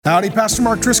Howdy, Pastor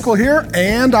Mark Driscoll here,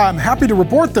 and I'm happy to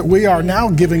report that we are now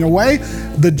giving away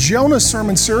the Jonah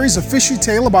Sermon Series, A Fishy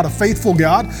Tale About a Faithful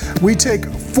God. We take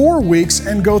 4 weeks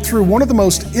and go through one of the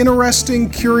most interesting,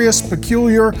 curious,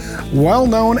 peculiar,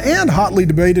 well-known, and hotly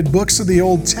debated books of the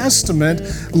Old Testament,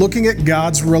 looking at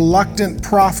God's reluctant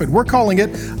prophet. We're calling it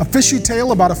A Fishy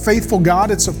Tale About a Faithful God.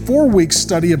 It's a 4-week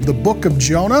study of the book of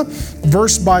Jonah,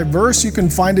 verse by verse. You can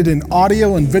find it in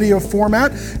audio and video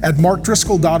format at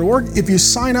markdriscoll.org. If you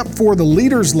sign up for the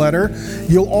Leader's Letter,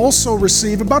 you'll also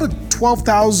receive about a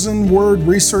 12,000-word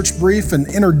research brief and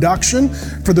introduction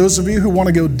for those of you who want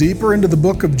to go deeper into the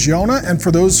book of Jonah and for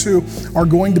those who are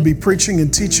going to be preaching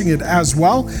and teaching it as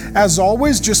well. As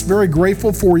always, just very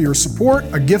grateful for your support.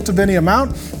 A gift of any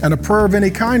amount and a prayer of any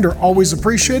kind are always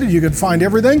appreciated. You can find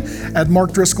everything at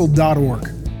markdriscoll.org.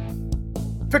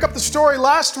 Pick up the story.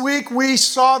 Last week we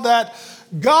saw that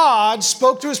God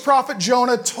spoke to his prophet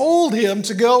Jonah, told him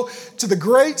to go to the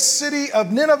great city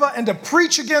of Nineveh and to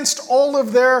preach against all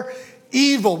of their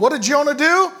evil. What did Jonah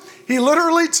do? He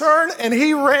literally turned and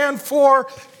he ran for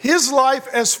his life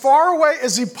as far away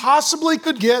as he possibly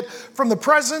could get from the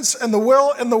presence and the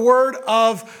will and the word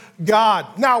of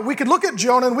God. Now, we could look at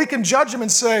Jonah and we can judge him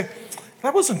and say,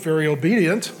 that wasn't very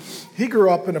obedient. He grew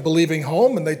up in a believing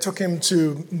home and they took him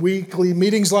to weekly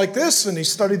meetings like this and he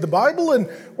studied the Bible and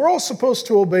we're all supposed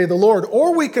to obey the Lord.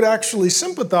 Or we could actually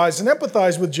sympathize and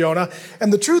empathize with Jonah.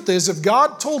 And the truth is, if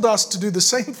God told us to do the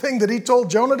same thing that he told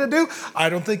Jonah to do, I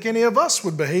don't think any of us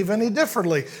would behave any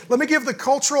differently. Let me give the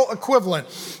cultural equivalent.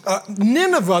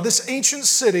 Nineveh, this ancient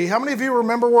city, how many of you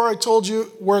remember where I told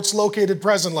you where it's located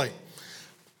presently?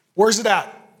 Where's it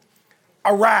at?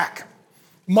 Iraq.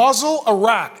 Mosul,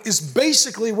 Iraq is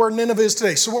basically where Nineveh is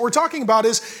today. So what we're talking about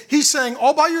is he's saying,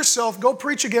 all by yourself, go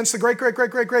preach against the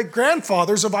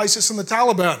great-great-great-great-great-grandfathers of ISIS and the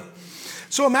Taliban.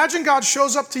 So imagine God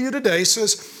shows up to you today,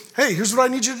 says, hey, here's what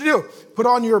I need you to do. Put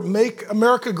on your Make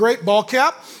America Great ball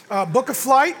cap, book a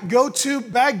flight, go to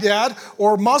Baghdad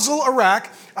or Mosul, Iraq.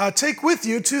 Take with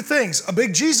you 2 things, a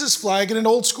big Jesus flag and an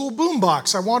old school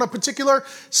boombox. I want a particular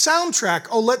soundtrack.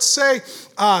 Oh, let's say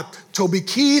Toby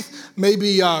Keith,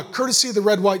 maybe courtesy of the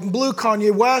Red, White, and Blue,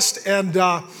 Kanye West, and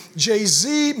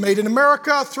Jay-Z, Made in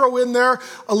America. Throw in there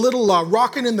a little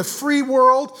Rockin' in the Free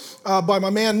World by my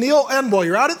man Neil. And while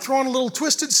you're at it, throw in a little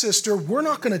Twisted Sister. We're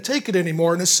not going to take it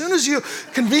anymore. And as soon as you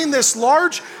convene this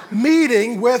large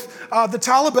meeting with the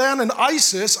Taliban and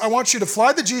ISIS, I want you to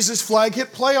fly the Jesus flag,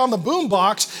 hit play on the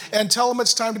boombox, and tell them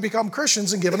it's time to become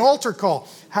Christians and give an altar call.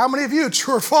 How many of you,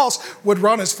 true or false, would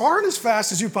run as far and as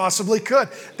fast as you possibly could?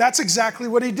 That's exactly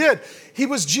what he did. He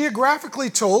was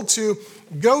geographically told to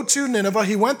go to Nineveh.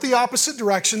 He went the opposite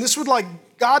direction. This would like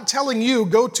God telling you,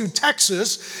 go to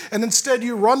Texas, and instead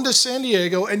you run to San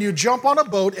Diego and you jump on a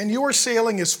boat and you are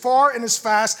sailing as far and as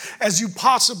fast as you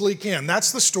possibly can.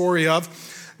 That's the story of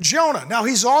Jonah. Now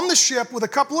he's on the ship with a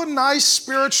couple of nice,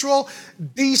 spiritual,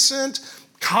 decent,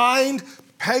 kind,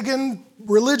 pagan,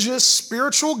 religious,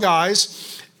 spiritual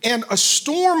guys, and a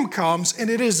storm comes, and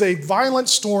it is a violent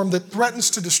storm that threatens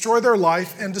to destroy their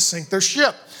life and to sink their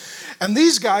ship. And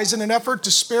these guys, in an effort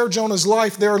to spare Jonah's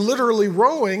life, they're literally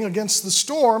rowing against the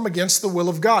storm, against the will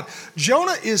of God.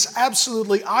 Jonah is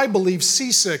absolutely, I believe,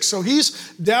 seasick. So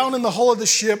he's down in the hull of the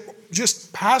ship,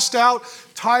 just passed out,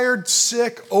 tired,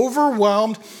 sick,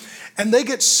 overwhelmed. And they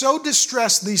get so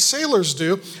distressed, these sailors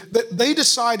do, that they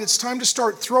decide it's time to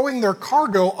start throwing their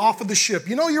cargo off of the ship.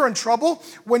 You know you're in trouble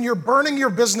when you're burning your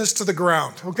business to the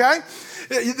ground, okay?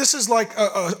 This is like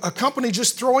a company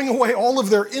just throwing away all of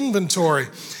their inventory.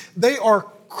 They are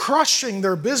crushing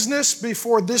their business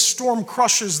before this storm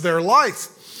crushes their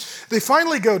life. They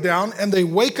finally go down and they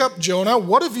wake up Jonah.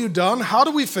 What have you done? How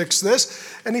do we fix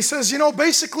this? And he says,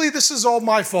 basically this is all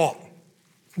my fault.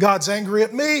 God's angry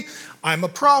at me. I'm a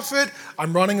prophet.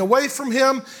 I'm running away from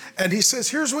him. And he says,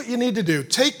 here's what you need to do.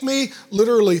 Take me,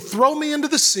 literally throw me into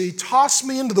the sea, toss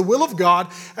me into the will of God,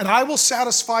 and I will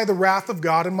satisfy the wrath of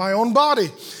God in my own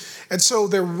body. And so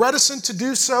they're reticent to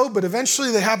do so, but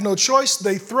eventually they have no choice.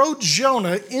 They throw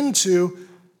Jonah into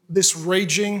this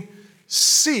raging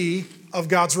sea of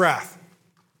God's wrath.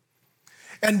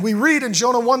 And we read in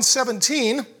Jonah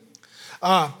 1:17,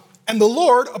 and the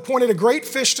Lord appointed a great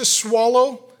fish to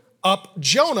swallow up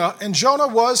Jonah, and Jonah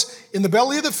was in the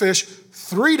belly of the fish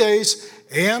 3 days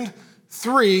and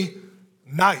 3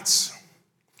 nights.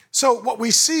 So what we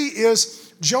see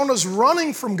is Jonah's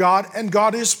running from God, and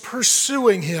God is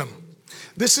pursuing him.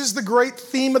 This is the great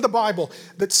theme of the Bible,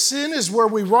 that sin is where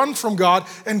we run from God,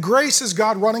 and grace is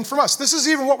God running from us. This is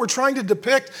even what we're trying to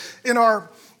depict in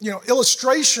our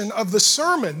illustration of the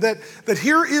sermon, that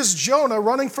here is Jonah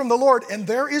running from the Lord, and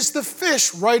there is the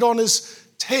fish right on his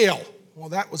tail. Well,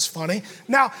 that was funny.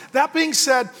 Now, that being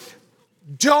said,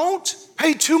 don't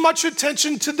pay too much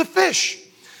attention to the fish.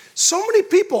 So many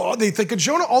people, they think of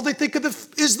Jonah, all they think of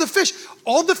is the fish.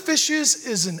 All the fish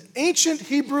is an ancient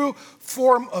Hebrew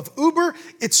form of Uber.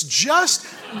 It's just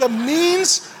the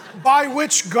means by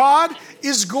which God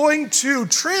is going to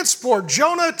transport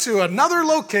Jonah to another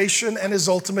location and his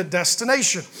ultimate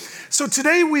destination. So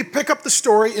today we pick up the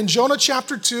story in Jonah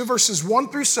chapter 2, verses 1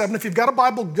 through 7. If you've got a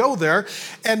Bible, go there.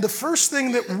 And the first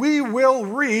thing that we will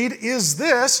read is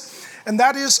this, and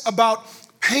that is about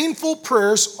painful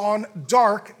prayers on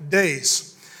dark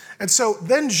days. And so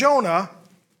then Jonah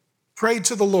prayed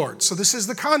to the Lord. So this is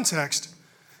the context.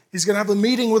 He's going to have a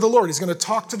meeting with the Lord. He's going to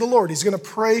talk to the Lord. He's going to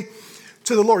pray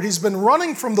to the Lord. He's been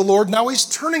running from the Lord. Now he's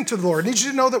turning to the Lord. I need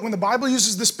you to know that when the Bible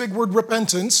uses this big word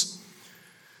repentance,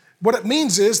 what it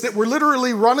means is that we're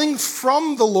literally running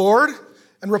from the Lord,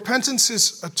 and repentance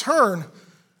is a turn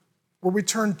where we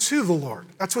turn to the Lord.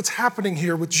 That's what's happening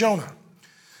here with Jonah.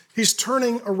 He's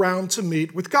turning around to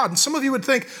meet with God. And some of you would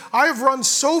think, I have run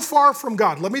so far from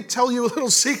God. Let me tell you a little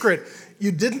secret.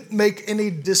 You didn't make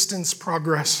any distance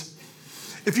progress.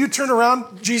 If you turn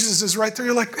around, Jesus is right there.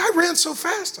 You're like, I ran so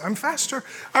fast. I'm faster.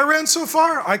 I ran so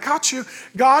far. I caught you.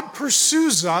 God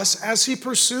pursues us as he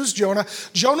pursues Jonah.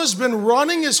 Jonah's been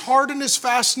running as hard and as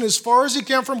fast and as far as he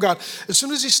can from God. As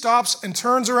soon as he stops and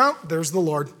turns around, there's the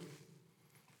Lord.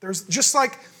 There's just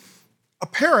like a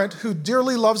parent who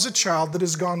dearly loves a child that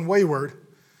has gone wayward.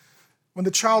 When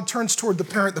the child turns toward the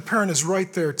parent is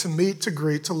right there to meet, to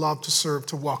greet, to love, to serve,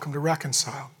 to welcome, to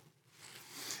reconcile.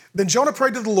 Then Jonah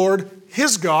prayed to the Lord,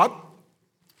 his God,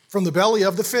 from the belly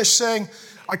of the fish, saying,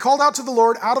 I called out to the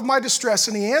Lord out of my distress,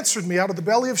 and he answered me out of the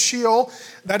belly of Sheol,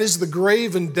 that is the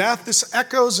grave and death. This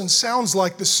echoes and sounds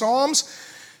like the Psalms,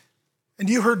 and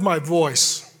you heard my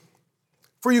voice.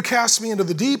 For you cast me into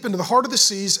the deep, into the heart of the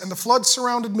seas, and the flood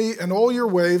surrounded me, and all your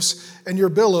waves and your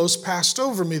billows passed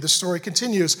over me. The story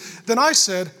continues. Then I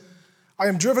said, I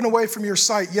am driven away from your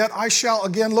sight, yet I shall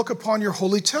again look upon your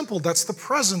holy temple. That's the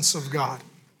presence of God.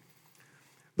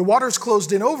 The waters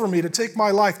closed in over me to take my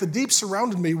life. The deep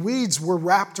surrounded me. Weeds were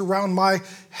wrapped around my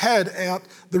head at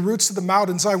the roots of the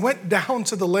mountains. I went down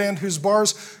to the land whose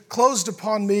bars closed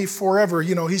upon me forever.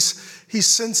 You know, he's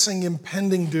sensing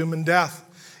impending doom and death.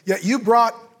 Yet you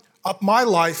brought up my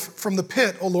life from the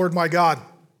pit, O Lord my God.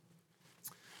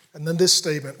 And then this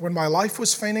statement, when my life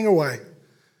was fainting away,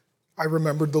 I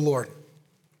remembered the Lord.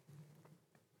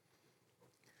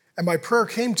 And my prayer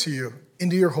came to you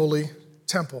into your holy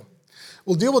temple.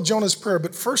 We'll deal with Jonah's prayer,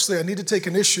 but firstly, I need to take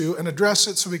an issue and address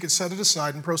it so we can set it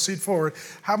aside and proceed forward.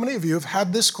 How many of you have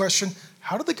had this question,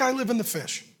 how did the guy live in the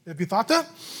fish? Have you thought that?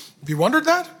 Have you wondered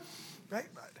that? Right?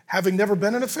 Having never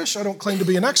been in a fish, I don't claim to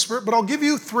be an expert, but I'll give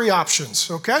you three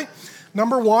options, okay?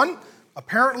 Number one,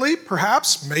 apparently,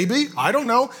 perhaps, maybe, I don't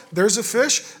know, there's a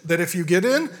fish that if you get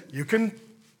in, you can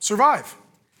survive.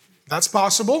 That's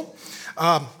possible,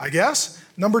 I guess.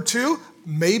 Number two,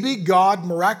 maybe God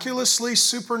miraculously,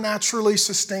 supernaturally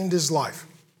sustained his life.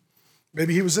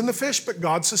 Maybe he was in the fish, but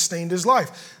God sustained his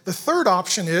life. The third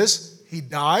option is he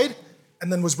died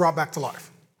and then was brought back to life.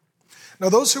 Now,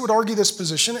 those who would argue this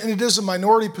position, and it is a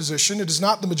minority position, it is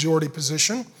not the majority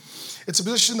position. It's a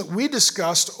position that we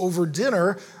discussed over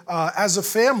dinner as a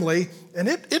family, and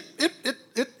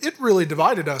it really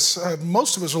divided us.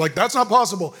 Most of us were like, that's not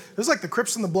possible. It was like the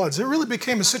Crips and the Bloods. It really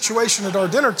became a situation at our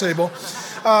dinner table.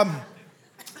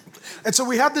 And so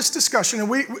we had this discussion, and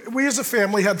we as a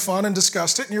family had fun and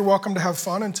discussed it, and you're welcome to have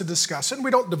fun and to discuss it. And we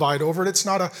don't divide over it. It's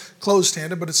not a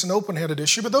closed-handed, but it's an open-handed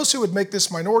issue. But those who would make this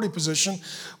minority position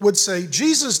would say,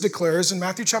 Jesus declares in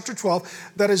Matthew chapter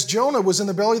 12 that as Jonah was in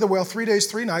the belly of the whale 3 days,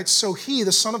 3 nights, so he,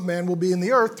 the Son of Man, will be in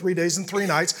the earth 3 days and 3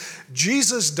 nights.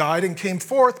 Jesus died and came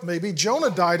forth. Maybe Jonah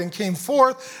died and came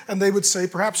forth. And they would say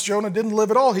perhaps Jonah didn't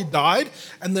live at all. He died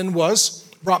and then was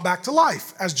brought back to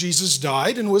life as Jesus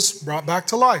died and was brought back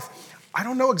to life. I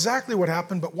don't know exactly what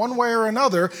happened, but one way or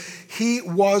another, he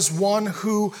was one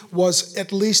who was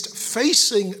at least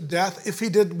facing death if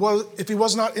he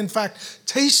was not in fact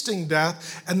tasting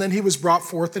death, and then he was brought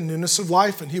forth in newness of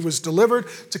life, and he was delivered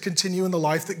to continue in the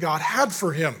life that God had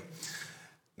for him.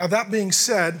 Now that being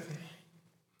said,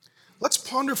 let's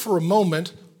ponder for a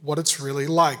moment what it's really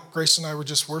like. Grace and I were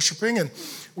just worshiping, and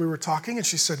we were talking, and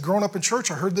she said, growing up in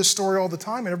church, I heard this story all the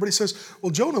time, and everybody says,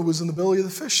 well, Jonah was in the belly of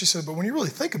the fish. She said, but when you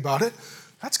really think about it,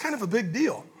 that's kind of a big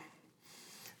deal.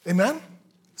 Amen?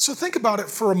 So think about it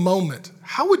for a moment.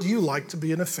 How would you like to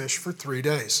be in a fish for 3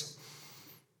 days?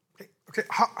 Okay,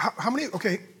 how many,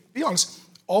 okay, be honest.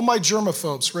 All my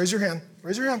germaphobes, raise your hand,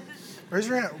 raise your hand, raise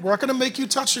your hand. We're not going to make you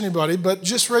touch anybody, but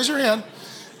just raise your hand.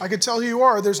 I can tell who you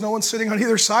are. There's no one sitting on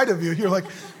either side of you. You're like,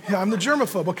 Yeah, I'm the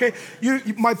germaphobe, okay?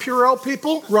 My Purell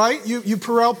people, right? You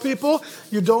Purell people,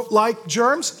 you don't like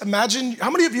germs. Imagine, how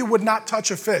many of you would not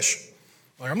touch a fish?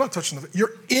 Like, I'm not touching the fish.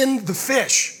 You're in the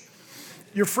fish.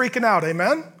 You're freaking out,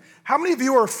 amen? How many of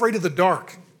you are afraid of the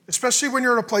dark? Especially when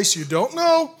you're in a place you don't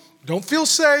know, don't feel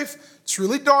safe, it's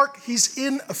really dark. He's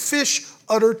in a fish,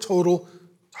 utter, total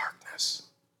darkness.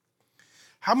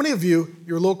 How many of you,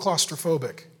 you're a little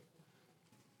claustrophobic?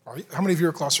 How many of you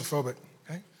are claustrophobic?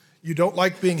 Okay. You don't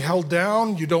like being held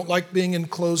down. You don't like being in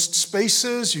closed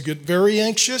spaces. You get very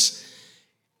anxious.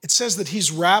 It says that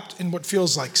he's wrapped in what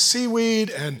feels like seaweed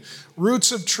and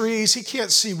roots of trees. He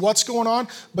can't see what's going on,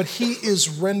 but he is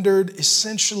rendered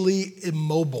essentially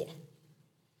immobile.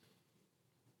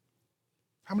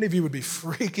 How many of you would be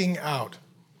freaking out?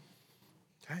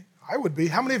 Okay, I would be.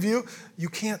 How many of you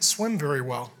can't swim very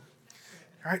well?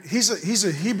 All right, he's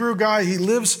a Hebrew guy. He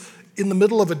lives in the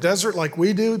middle of a desert like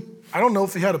we do. I don't know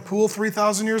if he had a pool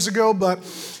 3,000 years ago, but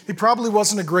he probably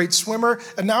wasn't a great swimmer.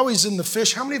 And now he's in the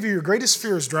fish. How many of you, your greatest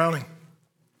fear is drowning?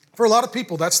 For a lot of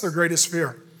people, that's their greatest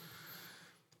fear.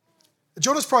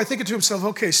 Jonah's probably thinking to himself,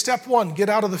 okay, step one, get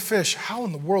out of the fish. How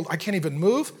in the world? I can't even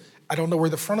move. I don't know where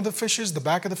the front of the fish is, the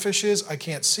back of the fish is. I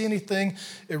can't see anything.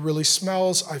 It really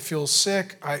smells. I feel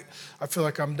sick. I feel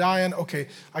like I'm dying. Okay,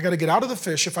 I got to get out of the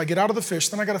fish. If I get out of the fish,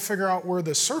 then I got to figure out where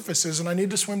the surface is, and I need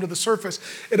to swim to the surface.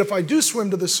 And if I do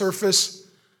swim to the surface,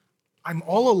 I'm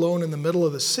all alone in the middle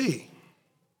of the sea.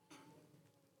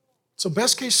 So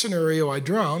best case scenario, I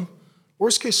drown.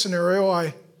 Worst case scenario,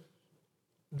 I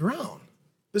drown.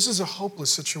 This is a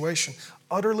hopeless situation,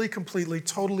 utterly, completely,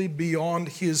 totally beyond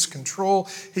his control.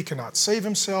 He cannot save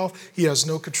himself. He has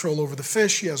no control over the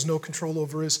fish. He has no control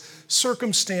over his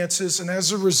circumstances. And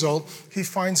as a result, he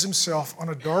finds himself on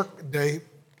a dark day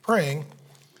praying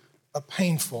a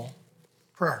painful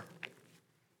prayer.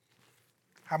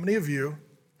 How many of you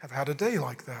have had a day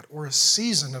like that or a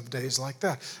season of days like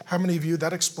that? How many of you,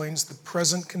 that explains the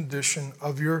present condition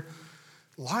of your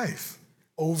life?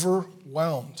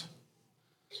 Overwhelmed.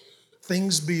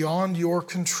 Things beyond your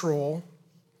control,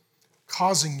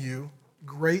 causing you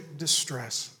great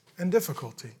distress and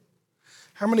difficulty.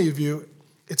 How many of you,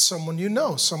 it's someone you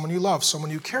know, someone you love, someone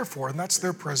you care for, and that's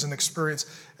their present experience,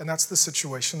 and that's the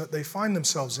situation that they find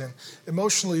themselves in.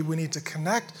 Emotionally, we need to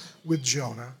connect with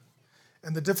Jonah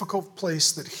and the difficult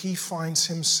place that he finds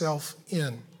himself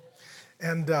in.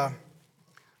 And let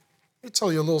me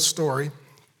tell you a little story.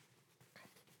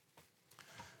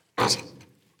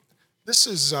 This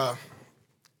is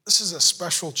a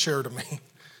special chair to me.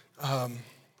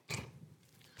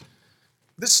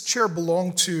 This chair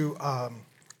belonged to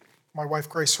my wife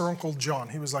Grace, her Uncle John.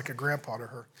 He was like a grandpa to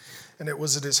her. And it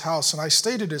was at his house. And I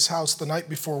stayed at his house the night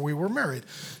before we were married.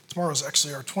 Tomorrow's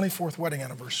actually our 24th wedding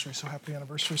anniversary, so happy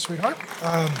anniversary, sweetheart.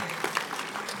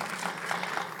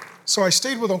 So I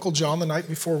stayed with Uncle John the night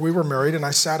before we were married, and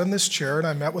I sat in this chair, and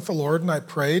I met with the Lord, and I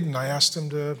prayed, and I asked him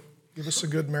to give us a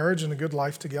good marriage and a good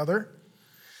life together.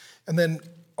 And then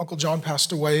Uncle John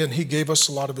passed away, and he gave us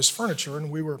a lot of his furniture,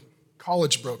 and we were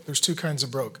college broke. There's two kinds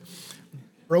of broke.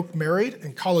 Broke married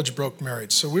and college broke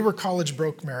married. So we were college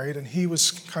broke married, and he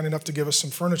was kind enough to give us some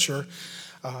furniture,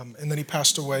 and then he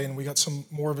passed away, and we got some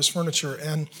more of his furniture,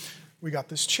 and we got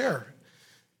this chair.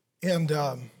 And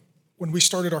when we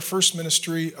started our first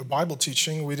ministry of Bible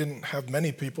teaching, we didn't have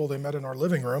many people. They met in our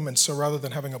living room, and so rather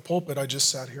than having a pulpit, I just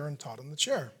sat here and taught in the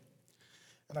chair.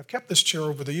 And I've kept this chair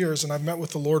over the years, and I've met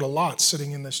with the Lord a lot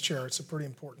sitting in this chair. It's a pretty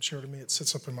important chair to me. It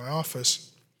sits up in my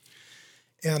office.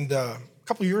 And a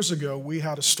couple years ago, we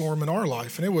had a storm in our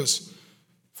life, and it was,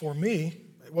 for me,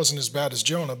 it wasn't as bad as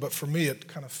Jonah, but for me, it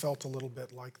kind of felt a little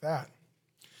bit like that.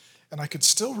 And I could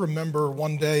still remember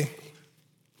one day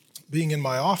being in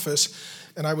my office,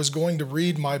 and I was going to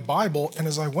read my Bible, and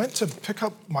as I went to pick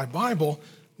up my Bible,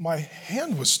 my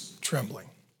hand was trembling.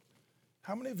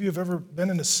 How many of you have ever been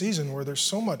in a season where there's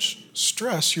so much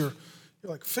stress, you're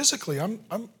like, physically, I'm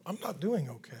not doing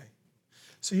okay.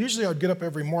 So usually I'd get up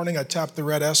every morning, I'd tap the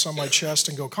red S on my chest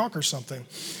and go conquer something.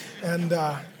 And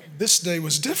this day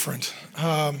was different.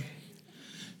 And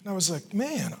I was like,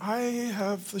 man, I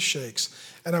have the shakes.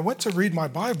 And I went to read my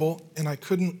Bible, and I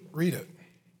couldn't read it.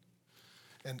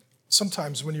 And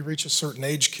sometimes when you reach a certain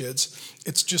age, kids,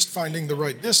 it's just finding the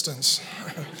right distance.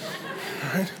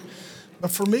 Right? But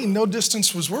for me, no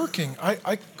distance was working.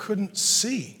 I couldn't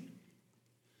see.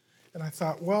 And I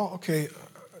thought, well, okay,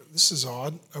 this is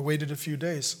odd. I waited a few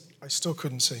days. I still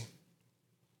couldn't see.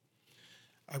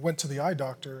 I went to the eye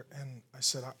doctor, and I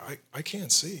said, I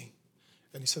can't see.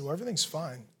 And he said, well, everything's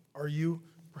fine. Are you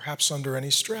perhaps under any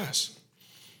stress?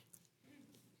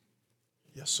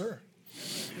 Yes, sir.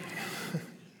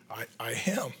 I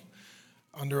am.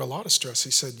 under a lot of stress.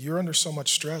 He said, you're under so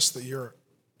much stress that your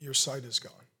sight is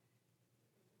gone.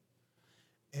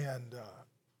 And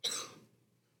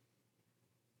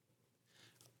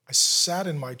I sat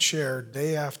in my chair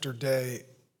day after day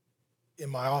in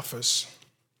my office,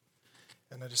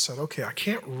 and I just said, okay, I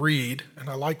can't read, and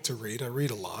I like to read. I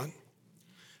read a lot.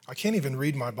 I can't even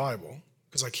read my Bible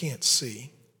because I can't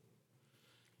see.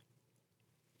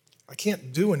 I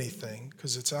can't do anything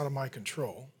because it's out of my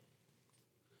control.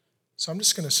 So I'm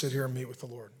just going to sit here and meet with the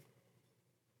Lord.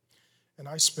 And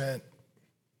I spent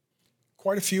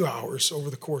quite a few hours over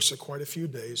the course of quite a few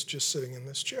days just sitting in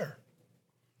this chair,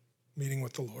 meeting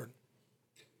with the Lord,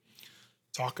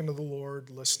 talking to the Lord,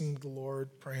 listening to the Lord,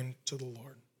 praying to the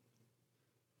Lord.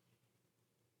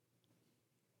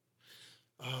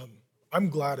 I'm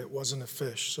glad it wasn't a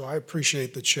fish, so I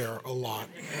appreciate the chair a lot.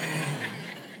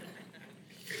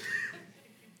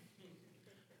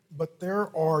 But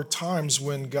there are times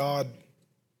when God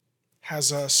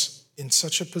has us in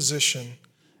such a position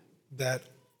that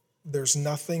there's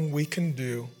nothing we can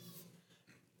do.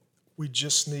 We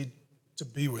just need to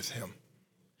be with him.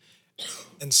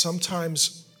 And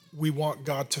sometimes we want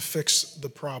God to fix the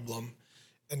problem,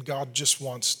 and God just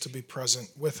wants to be present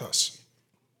with us.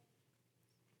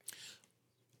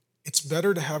 It's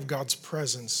better to have God's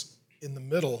presence in the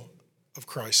middle of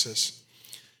crisis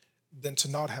than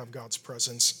to not have God's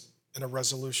presence and a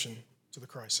resolution to the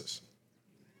crisis.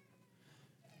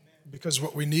 Because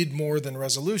what we need more than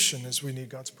resolution is we need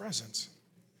God's presence.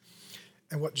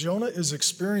 And what Jonah is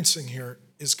experiencing here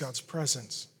is God's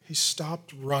presence. He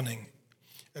stopped running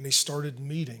and he started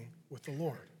meeting with the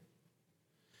Lord.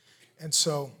 And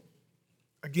so,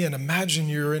 again, imagine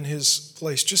you're in his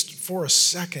place. Just for a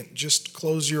second, just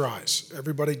close your eyes.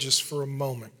 Everybody, just for a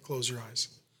moment, close your eyes.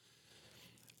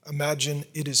 Imagine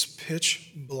it is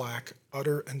pitch black,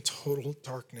 utter and total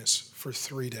darkness for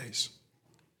 3 days.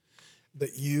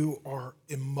 That you are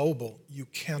immobile. You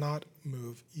cannot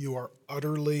move. You are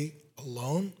utterly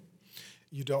alone.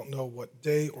 You don't know what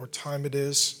day or time it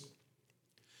is.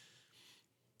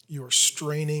 You are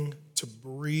straining to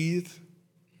breathe.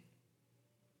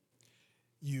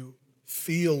 You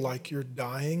feel like you're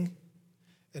dying.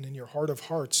 And in your heart of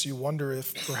hearts, you wonder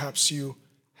if perhaps you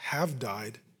have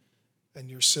died and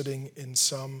you're sitting in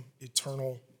some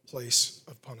eternal place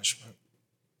of punishment.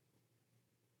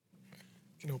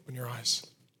 You can open your eyes.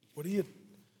 What do you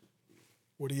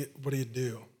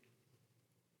do?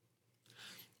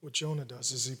 What Jonah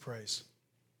does is he prays.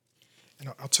 And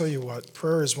I'll tell you what,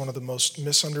 prayer is one of the most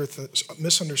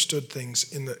misunderstood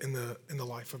things in the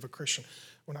life of a Christian.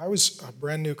 When I was a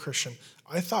brand new Christian,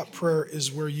 I thought prayer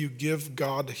is where you give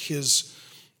God his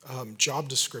job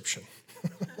description.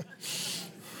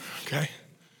 Okay?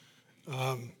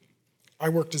 I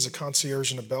worked as a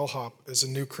concierge in a bellhop as a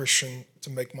new Christian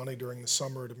to make money during the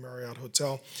summer at a Marriott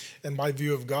hotel. And my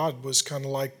view of God was kind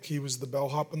of like he was the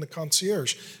bellhop and the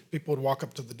concierge. People would walk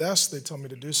up to the desk, they'd tell me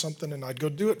to do something, and I'd go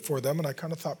do it for them. And I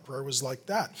kind of thought prayer was like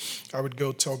that. I would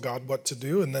go tell God what to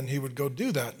do, and then he would go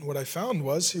do that. And what I found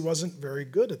was he wasn't very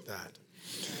good at that.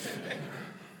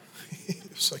 It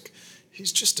was like,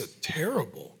 he's just a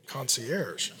terrible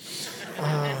concierge.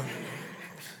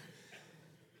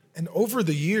 And over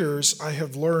the years, I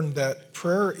have learned that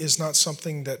prayer is not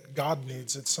something that God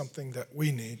needs, it's something that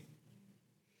we need.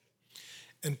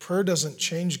 And prayer doesn't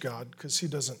change God because he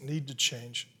doesn't need to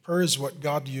change. Prayer is what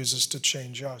God uses to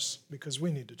change us because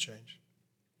we need to change.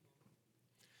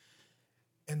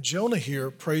 And Jonah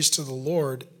here prays to the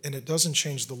Lord, and it doesn't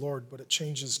change the Lord, but it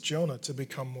changes Jonah to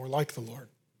become more like the Lord.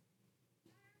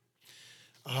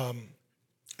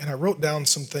 And I wrote down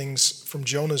some things from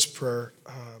Jonah's prayer,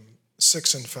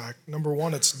 6 in fact. Number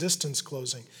 1, it's distance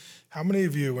closing. How many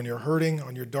of you, when you're hurting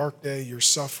on your dark day, you're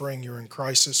suffering, you're in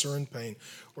crisis or in pain,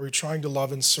 or you're trying to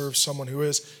love and serve someone who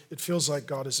is, it feels like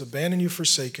God has abandoned you,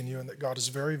 forsaken you, and that God is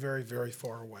very, very, very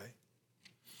far away.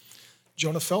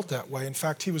 Jonah felt that way. In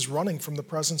fact, he was running from the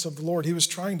presence of the Lord. He was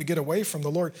trying to get away from the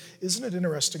Lord. Isn't it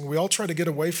interesting? We all try to get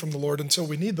away from the Lord until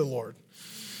we need the Lord.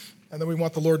 And then we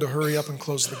want the Lord to hurry up and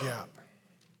close the gap.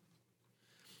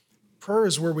 Prayer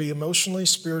is where we emotionally,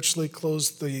 spiritually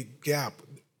close the gap.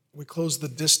 We close the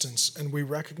distance, and we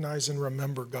recognize and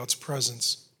remember God's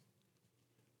presence.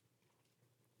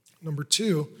 Number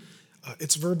 2,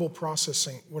 it's verbal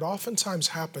processing. What oftentimes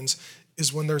happens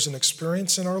is when there's an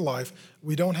experience in our life,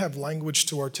 we don't have language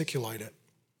to articulate it.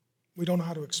 We don't know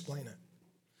how to explain it.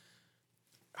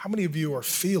 How many of you are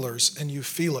feelers and you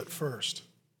feel it first?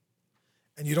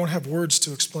 And you don't have words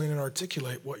to explain and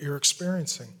articulate what you're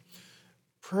experiencing.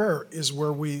 Prayer is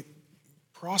where we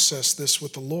process this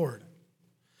with the Lord.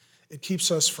 It keeps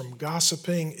us from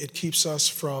gossiping. It keeps us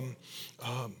from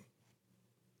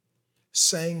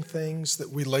saying things that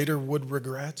we later would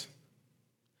regret.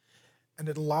 And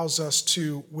it allows us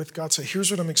to, with God, say, here's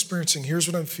what I'm experiencing, here's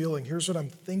what I'm feeling, here's what I'm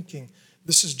thinking.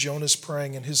 This is Jonah's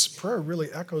praying, and his prayer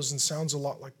really echoes and sounds a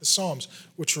lot like the Psalms,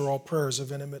 which are all prayers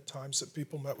of intimate times that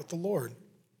people met with the Lord.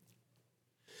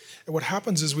 And what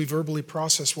happens is we verbally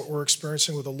process what we're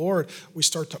experiencing with the Lord. We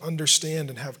start to understand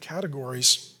and have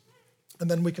categories, and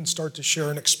then we can start to share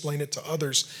and explain it to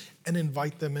others and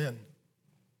invite them in.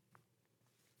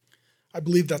 I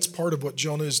believe that's part of what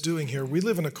Jonah is doing here. We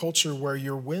live in a culture where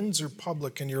your wins are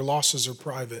public and your losses are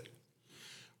private,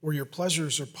 where your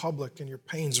pleasures are public and your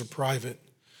pains are private,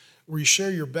 where you share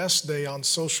your best day on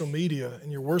social media and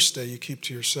your worst day you keep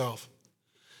to yourself.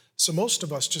 So most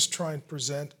of us just try and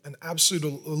present an absolute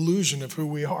illusion of who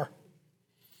we are.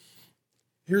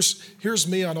 Here's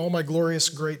me on all my glorious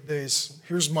great days.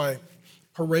 Here's my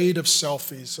parade of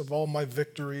selfies of all my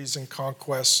victories and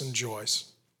conquests and joys.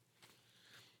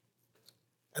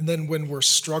 And then when we're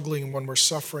struggling, when we're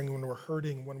suffering, when we're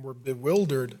hurting, when we're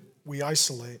bewildered, we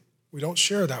isolate. We don't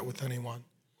share that with anyone.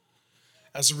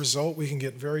 As a result, we can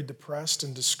get very depressed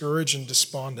and discouraged and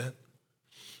despondent.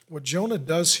 What Jonah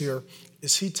does here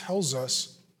is he tells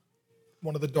us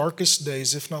one of the darkest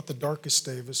days, if not the darkest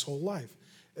day of his whole life.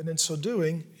 And in so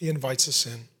doing, he invites us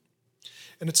in.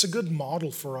 And it's a good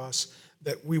model for us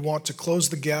that we want to close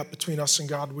the gap between us and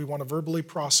God. We want to verbally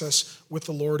process with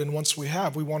the Lord. And once we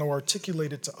have, we want to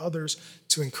articulate it to others,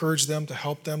 to encourage them, to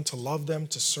help them, to love them,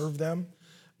 to serve them,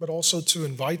 but also to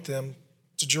invite them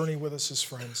to journey with us as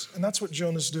friends. And that's what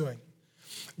Jonah's doing.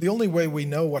 The only way we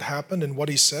know what happened and what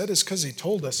he said is because he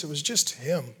told us. It was just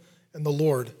him and the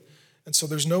Lord. And so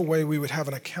there's no way we would have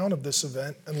an account of this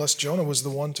event unless Jonah was the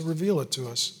one to reveal it to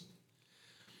us.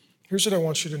 Here's what I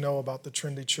want you to know about the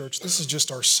Trinity Church. This is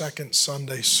just our second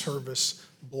Sunday service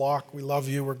block. We love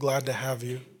you. We're glad to have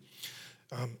you.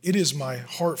 It is my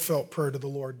heartfelt prayer to the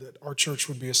Lord that our church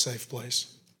would be a safe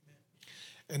place.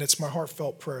 And it's my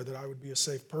heartfelt prayer that I would be a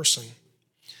safe person,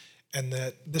 and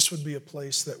that this would be a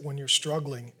place that when you're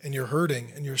struggling and you're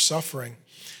hurting and you're suffering,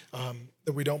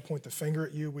 that we don't point the finger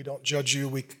at you, we don't judge you,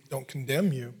 we don't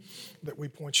condemn you, that we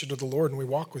point you to the Lord and we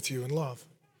walk with you in love.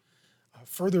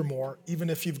 Furthermore, even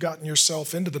if you've gotten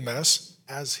yourself into the mess,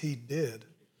 as he did,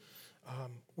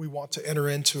 we want to enter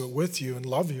into it with you and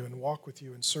love you and walk with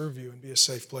you and serve you and be a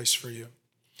safe place for you.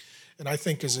 And I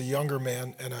think as a younger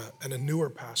man and a newer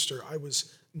pastor, I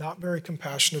was not very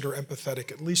compassionate or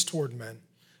empathetic, at least toward men.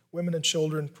 Women and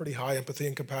children, pretty high empathy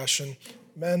and compassion.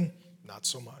 Men, not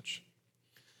so much.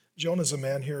 Jonah's a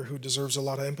man here who deserves a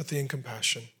lot of empathy and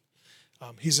compassion.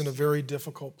 He's in a very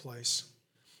difficult place,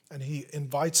 and he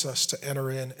invites us to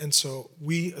enter in. And so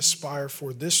we aspire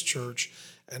for this church,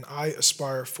 and I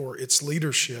aspire for its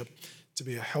leadership to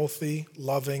be a healthy,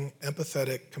 loving,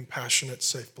 empathetic, compassionate,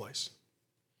 safe place.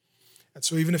 And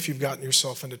so even if you've gotten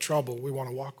yourself into trouble, we want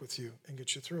to walk with you and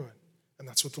get you through it. And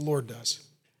that's what the Lord does.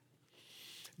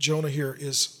 Jonah here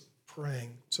is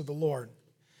praying to the Lord.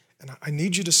 And I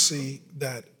need you to see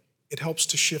that it helps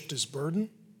to shift his burden.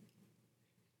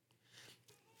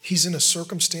 He's in a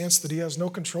circumstance that he has no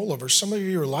control over. Some of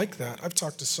you are like that. I've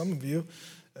talked to some of you,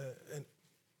 and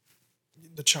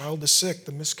the child is sick,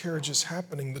 the miscarriage is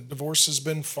happening, the divorce has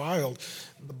been filed,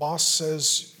 the boss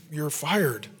says you're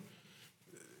fired.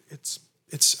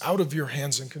 It's out of your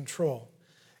hands and control.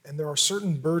 And there are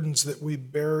certain burdens that we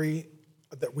bear,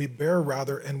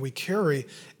 and we carry,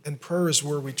 and prayer is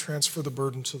where we transfer the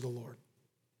burden to the Lord.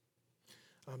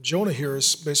 Jonah here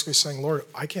is basically saying, Lord,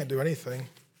 I can't do anything.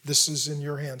 This is in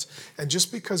your hands. And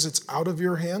just because it's out of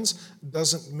your hands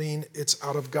doesn't mean it's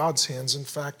out of God's hands. In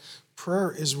fact,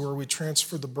 prayer is where we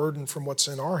transfer the burden from what's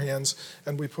in our hands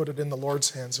and we put it in the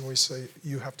Lord's hands and we say,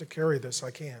 you have to carry this,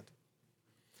 I can't.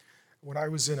 When I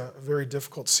was in a very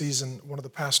difficult season, one of the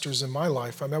pastors in my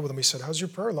life, I met with him, he said, how's your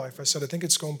prayer life? I said, I think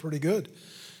it's going pretty good.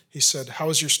 He said, how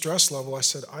is your stress level? I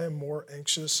said, I am more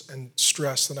anxious and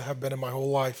stressed than I have been in my whole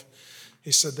life.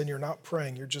 He said, then you're not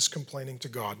praying, you're just complaining to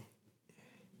God.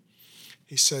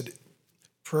 He said,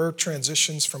 prayer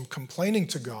transitions from complaining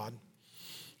to God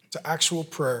to actual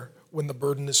prayer when the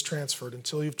burden is transferred.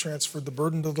 Until you've transferred the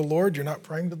burden to the Lord, you're not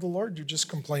praying to the Lord, you're just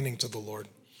complaining to the Lord.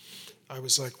 I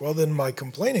was like, well, then my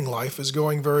complaining life is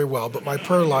going very well, but my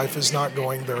prayer life is not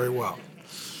going very well.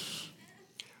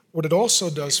 What it also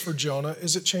does for Jonah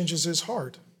is it changes his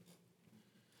heart.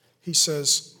 He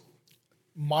says,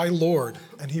 my Lord,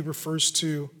 and he refers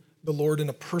to the Lord in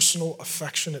a personal,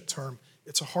 affectionate term.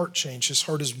 It's a heart change. His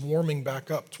heart is warming back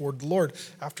up toward the Lord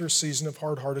after a season of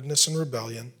hard-heartedness and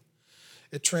rebellion.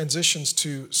 It transitions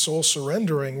to soul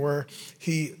surrendering, where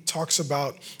he talks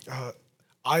about,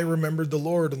 I remembered the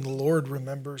Lord and the Lord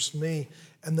remembers me.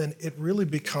 And then it really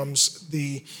becomes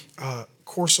the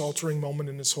course-altering moment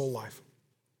in his whole life.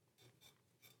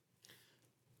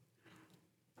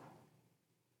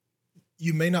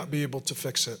 You may not be able to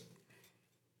fix it.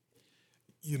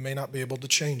 You may not be able to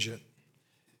change it.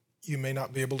 You may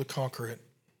not be able to conquer it.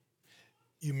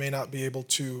 You may not be able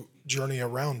to journey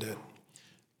around it.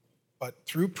 But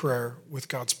through prayer, with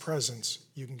God's presence,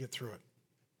 you can get through it.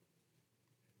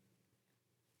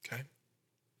 Okay?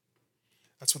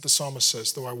 That's what the psalmist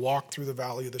says, though I walk through the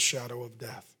valley of the shadow of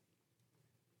death.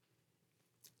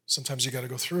 Sometimes you got to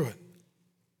go through it.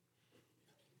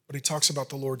 But he talks about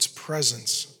the Lord's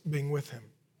presence being with him.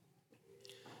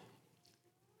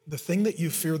 The thing that you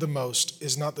fear the most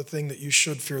is not the thing that you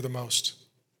should fear the most.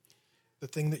 The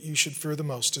thing that you should fear the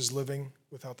most is living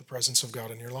without the presence of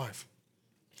God in your life.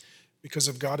 Because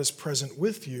if God is present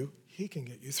with you, he can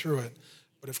get you through it.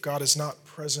 But if God is not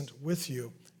present with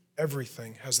you,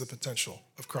 everything has the potential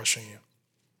of crushing you.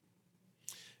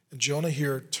 And Jonah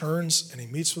here turns and he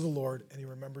meets with the Lord and he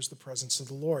remembers the presence of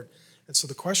the Lord. And so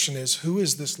the question is, who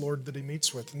is this Lord that he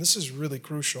meets with? And this is really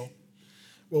crucial.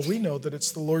 Well, we know that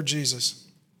it's the Lord Jesus.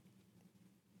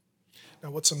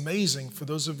 Now, what's amazing for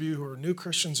those of you who are new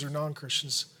Christians or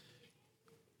non-Christians,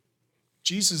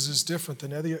 Jesus is different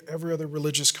than every other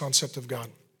religious concept of God.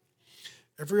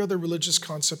 Every other religious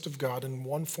concept of God in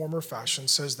one form or fashion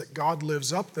says that God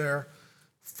lives up there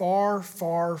far,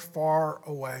 far, far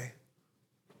away,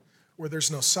 where there's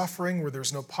no suffering, where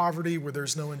there's no poverty, where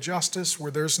there's no injustice,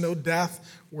 where there's no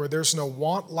death, where there's no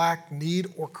want, lack,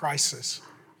 need, or crisis.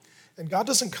 And God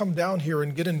doesn't come down here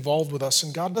and get involved with us,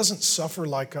 and God doesn't suffer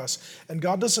like us, and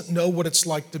God doesn't know what it's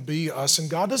like to be us, and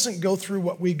God doesn't go through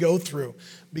what we go through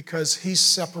because he's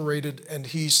separated and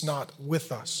he's not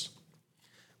with us.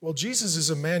 Well, Jesus is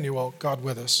Emmanuel, God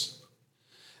with us.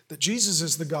 That Jesus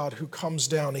is the God who comes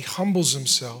down, he humbles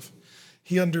himself.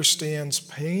 He understands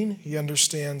pain, he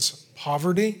understands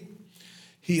poverty,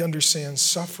 he understands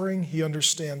suffering, he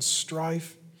understands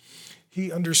strife. He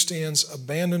understands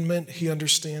abandonment. He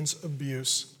understands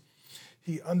abuse.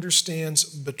 He understands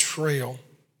betrayal.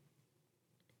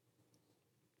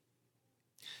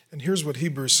 And here's what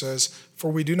Hebrews says,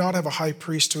 "For we do not have a high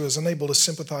priest who is unable to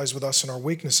sympathize with us in our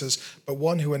weaknesses, but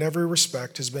one who in every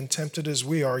respect has been tempted as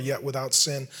we are, yet without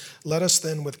sin. Let us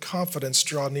then with confidence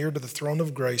draw near to the throne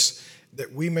of grace,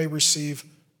 that we may receive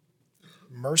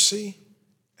mercy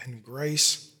and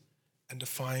grace and to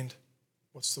find,"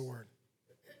 what's the word?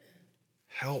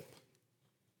 Help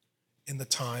in the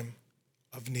time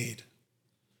of need.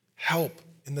 Help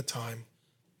in the time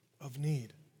of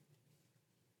need.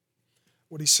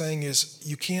 What he's saying is,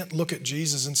 you can't look at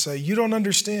Jesus and say, "You don't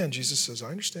understand." Jesus says, "I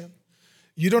understand."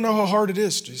 "You don't know how hard it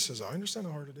is." Jesus says, "I understand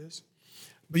how hard it is."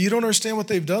 "But you don't understand what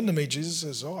they've done to me." Jesus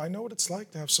says, "Oh, I know what it's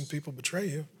like to have some people betray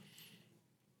you."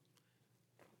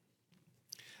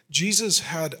 Jesus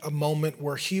had a moment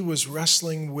where he was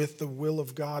wrestling with the will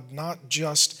of God, not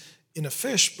just in a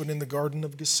fish, but in the Garden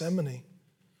of Gethsemane.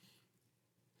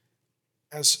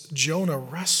 As Jonah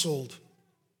wrestled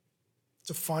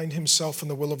to find himself in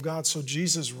the will of God, so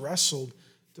Jesus wrestled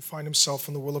to find himself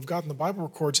in the will of God. And the Bible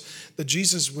records that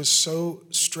Jesus was so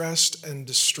stressed and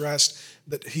distressed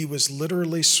that he was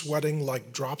literally sweating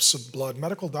like drops of blood.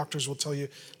 Medical doctors will tell you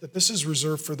that this is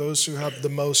reserved for those who have the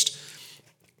most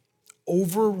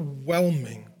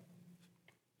overwhelming,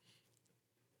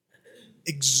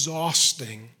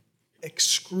 exhausting,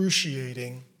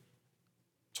 excruciating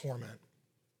torment.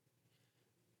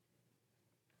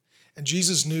 And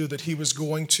Jesus knew that he was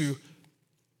going to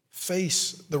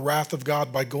face the wrath of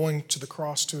God by going to the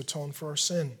cross to atone for our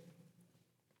sin.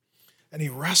 And he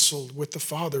wrestled with the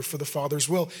Father for the Father's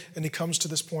will. And he comes to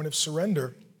this point of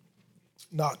surrender.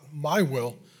 Not my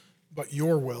will, but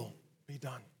your will be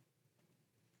done.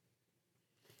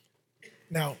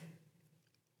 Now,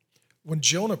 when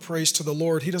Jonah prays to the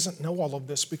Lord, he doesn't know all of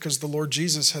this because the Lord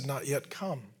Jesus had not yet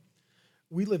come.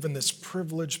 We live in this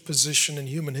privileged position in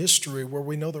human history where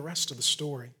we know the rest of the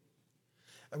story.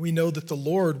 And we know that the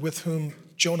Lord with whom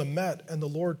Jonah met and the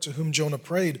Lord to whom Jonah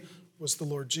prayed was the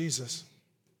Lord Jesus.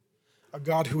 A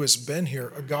God who has been here,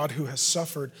 a God who has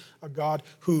suffered, a God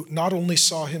who not only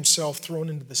saw himself thrown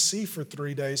into the sea for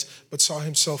 3 days, but saw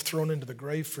himself thrown into the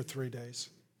grave for 3 days.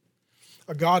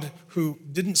 A God who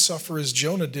didn't suffer as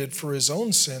Jonah did for his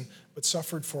own sin, but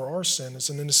suffered for our sin as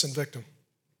an innocent victim.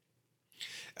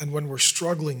 And when we're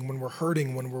struggling, when we're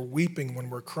hurting, when we're weeping, when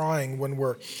we're crying, when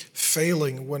we're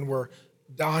failing, when we're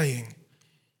dying,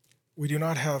 we do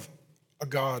not have a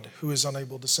God who is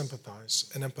unable to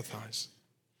sympathize and empathize.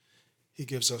 He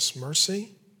gives us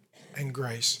mercy and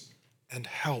grace and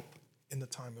help in the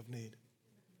time of need.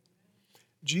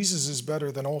 Jesus is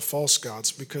better than all false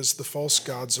gods because the false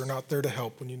gods are not there to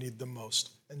help when you need them most,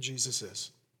 and Jesus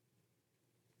is.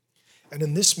 And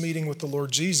in this meeting with the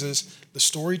Lord Jesus, the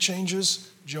story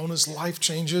changes, Jonah's life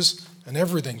changes, and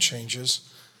everything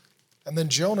changes. And then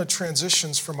Jonah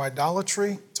transitions from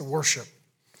idolatry to worship.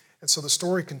 And so the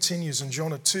story continues in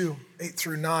Jonah 2, 8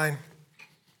 through 9.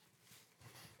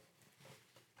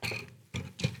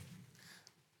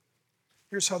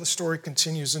 Here's how the story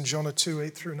continues in Jonah 2,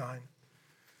 8 through 9.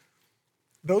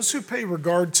 Those who pay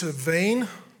regard to vain,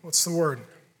 what's the word?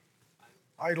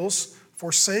 Idols,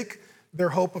 forsake their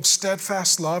hope of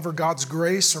steadfast love or God's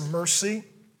grace or mercy.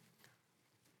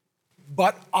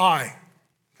 But I,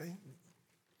 okay?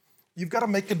 You've got to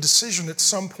make a decision at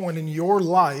some point in your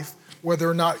life whether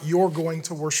or not you're going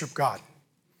to worship God.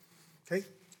 Okay?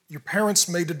 Your parents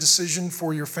made a decision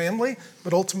for your family,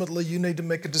 but ultimately you need to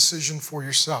make a decision for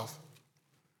yourself.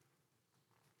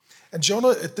 And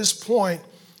Jonah, at this point,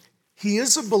 he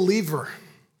is a believer.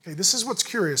 Okay, this is what's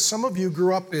curious. Some of you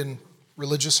grew up in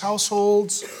religious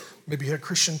households, maybe you had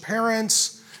Christian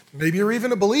parents, maybe you're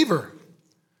even a believer,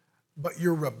 but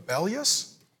you're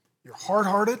rebellious, you're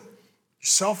hard-hearted, you're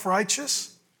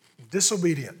self-righteous,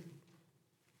 disobedient.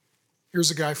 Here's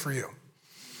a guy for you.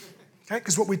 Okay,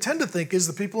 because what we tend to think is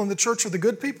the people in the church are the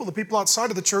good people, the people outside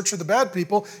of the church are the bad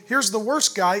people. Here's the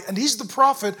worst guy, and he's the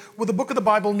prophet with a book of the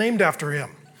Bible named after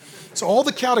him. So all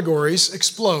the categories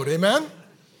explode, amen?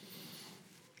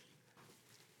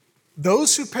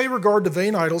 Those who pay regard to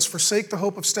vain idols forsake the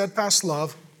hope of steadfast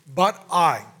love, but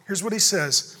I. Here's what he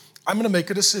says. I'm going to make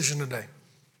a decision today.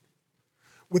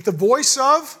 With the voice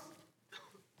of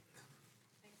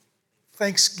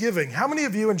thanksgiving. How many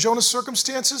of you in Jonah's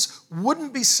circumstances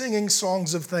wouldn't be singing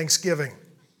songs of thanksgiving?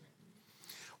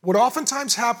 What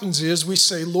oftentimes happens is we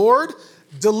say, Lord,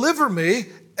 deliver me,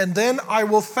 and then I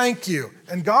will thank you.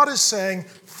 And God is saying,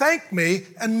 thank me,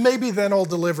 and maybe then I'll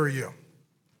deliver you.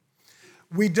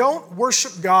 We don't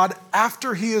worship God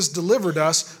after he has delivered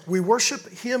us. We worship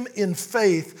him in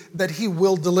faith that he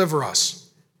will deliver us.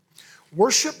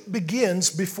 Worship begins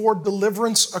before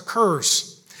deliverance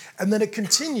occurs, and then it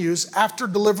continues after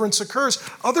deliverance occurs.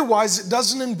 Otherwise, it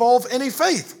doesn't involve any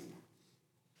faith.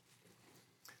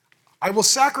 I will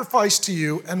sacrifice to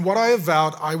you, and what I have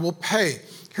vowed I will pay.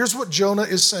 Here's what Jonah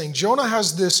is saying. Jonah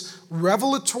has this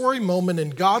revelatory moment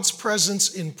in God's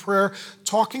presence in prayer,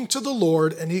 talking to the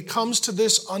Lord, and he comes to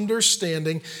this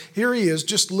understanding. Here he is,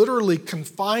 just literally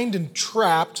confined and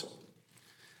trapped,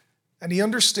 and he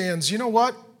understands, you know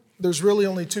what? There's really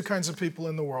only two kinds of people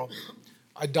in the world,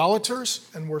 idolaters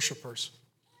and worshipers.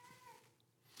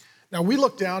 Now, we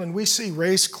look down and we see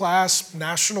race, class,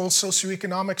 national,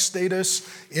 socioeconomic status,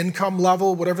 income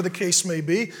level, whatever the case may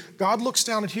be. God looks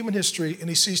down at human history and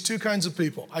he sees two kinds of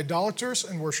people, idolaters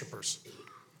and worshipers.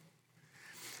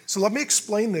 So let me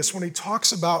explain this. When he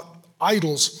talks about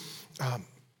idols,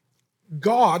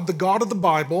 God, the God of the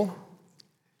Bible,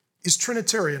 is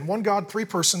Trinitarian. One God, three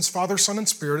persons, Father, Son, and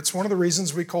Spirit. It's one of the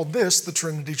reasons we call this the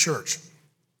Trinity Church.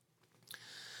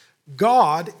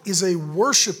 God is a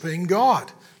worshiping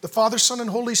God. The Father, Son, and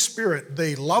Holy Spirit,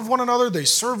 they love one another, they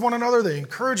serve one another, they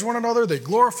encourage one another, they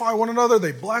glorify one another,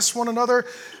 they bless one another,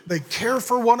 they care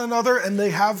for one another, and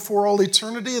they have for all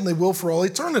eternity, and they will for all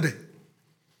eternity.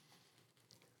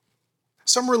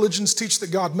 Some religions teach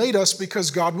that God made us because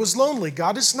God was lonely.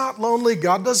 God is not lonely.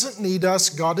 God doesn't need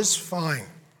us. God is fine.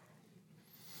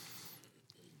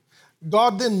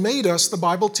 God then made us, the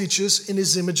Bible teaches, in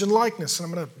his image and likeness. And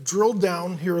I'm going to drill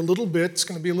down here a little bit. It's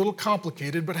going to be a little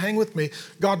complicated, but hang with me.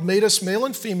 God made us male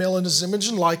and female in his image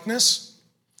and likeness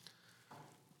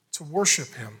to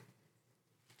worship him.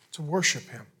 To worship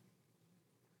him.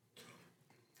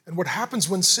 And what happens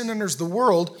when sin enters the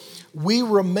world, we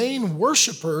remain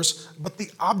worshipers, but the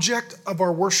object of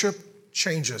our worship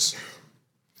changes.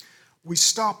 We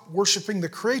stop worshiping the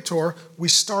Creator, we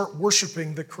start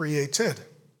worshiping the created.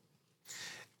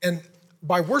 And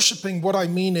by worshiping, what I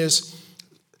mean is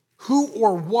who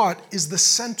or what is the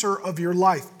center of your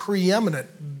life,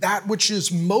 preeminent, that which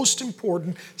is most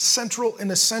important, central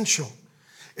and essential.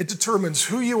 It determines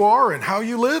who you are and how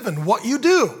you live and what you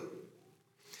do.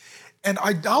 And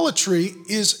idolatry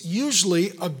is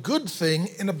usually a good thing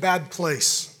in a bad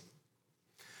place.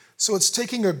 So it's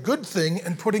taking a good thing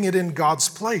and putting it in God's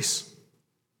place.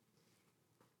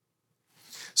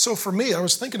 So for me, I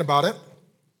was thinking about it.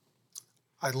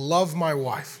 I love my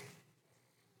wife.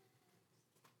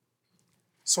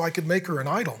 So I could make her an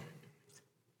idol,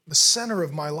 the center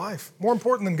of my life, more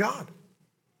important than God.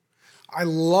 I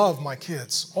love my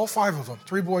kids, all 5 of them,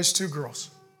 3 boys, 2 girls.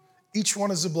 Each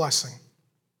one is a blessing.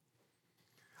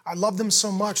 I love them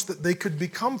so much that they could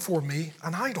become for me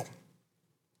an idol.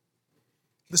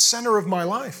 the center of my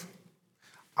life.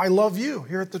 I love you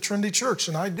here at the Trinity Church,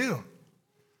 and I do.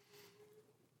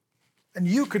 And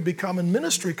you could become, in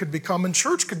ministry could become, in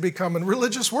church could become, in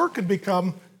religious work could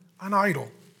become an idol.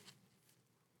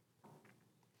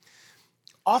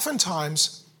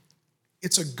 Oftentimes,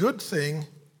 it's a good thing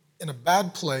in a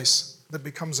bad place that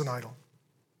becomes an idol.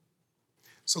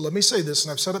 So let me say this,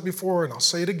 and I've said it before, and I'll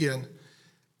say it again.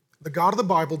 The God of the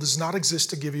Bible does not exist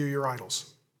to give you your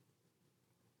idols.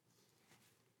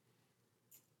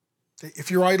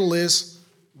 If your idol is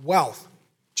wealth,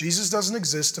 Jesus doesn't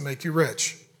exist to make you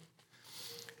rich.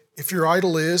 If your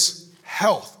idol is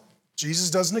health, Jesus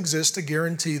doesn't exist to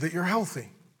guarantee that you're healthy.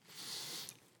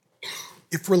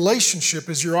 If relationship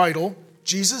is your idol,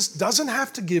 Jesus doesn't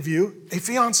have to give you a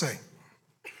fiance.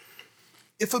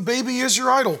 If a baby is your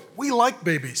idol, we like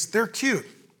babies. They're cute.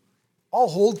 I'll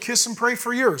hold, kiss, and pray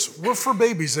for years. We're for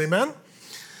babies, amen?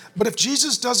 But if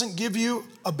Jesus doesn't give you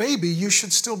a baby, you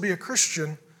should still be a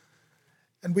Christian.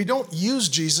 And we don't use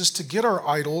Jesus to get our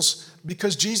idols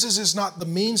because Jesus is not the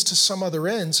means to some other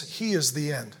ends. He is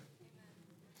the end.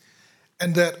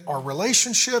 And that our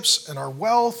relationships and our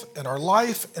wealth and our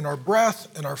life and our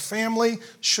breath and our family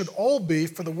should all be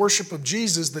for the worship of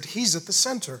Jesus, that He's at the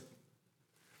center.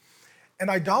 And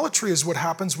idolatry is what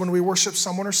happens when we worship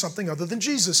someone or something other than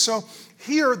Jesus. So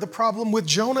here the problem with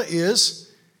Jonah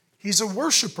is he's a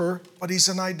worshiper, but he's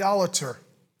an idolater.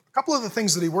 A couple of the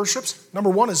things that he worships.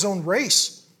 Number one, his own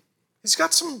race. He's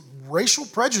got some racial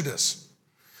prejudice.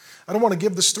 I don't want to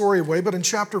give the story away, but in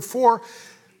chapter 4,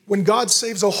 when God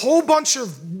saves a whole bunch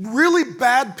of really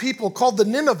bad people called the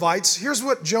Ninevites, here's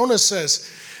what Jonah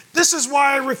says. This is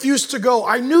why I refused to go.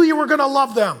 I knew you were going to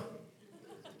love them.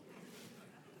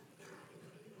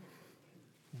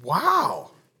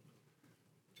 Wow.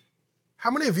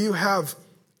 How many of you have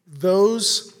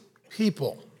those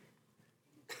people?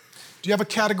 Do you have a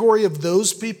category of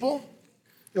those people?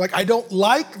 You're like, I don't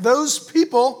like those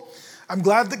people. I'm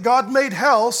glad that God made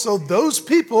hell so those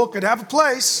people could have a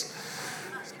place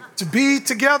to be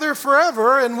together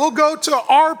forever, and we'll go to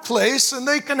our place and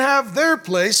they can have their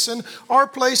place, and our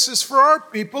place is for our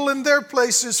people and their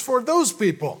place is for those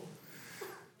people.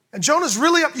 And Jonah's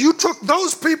really up. You took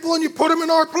those people and you put them in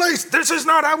our place. This is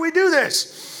not how we do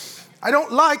this. I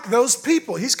don't like those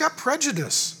people. He's got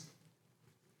prejudice.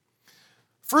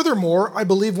 Furthermore, I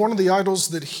believe one of the idols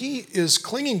that he is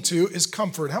clinging to is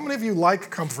comfort. How many of you like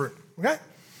comfort? Okay?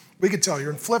 We could tell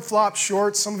you're in flip-flops,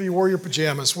 shorts. Some of you wore your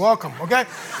pajamas. Welcome, okay?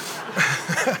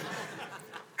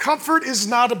 Comfort is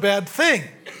not a bad thing.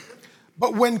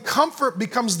 But when comfort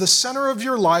becomes the center of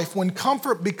your life, when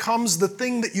comfort becomes the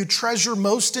thing that you treasure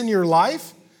most in your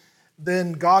life,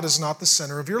 then God is not the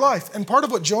center of your life. And part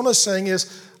of what Jonah is saying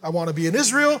is, I want to be in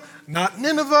Israel, not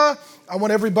Nineveh. I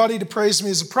want everybody to praise me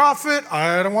as a prophet.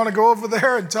 I don't want to go over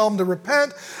there and tell them to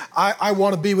repent. I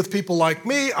want to be with people like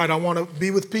me. I don't want to be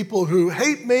with people who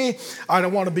hate me. I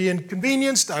don't want to be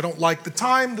inconvenienced. I don't like the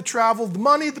time, the travel, the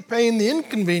money, the pain, the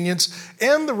inconvenience,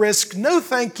 and the risk. No,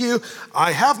 thank you.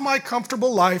 I have my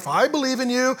comfortable life. I believe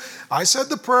in you. I said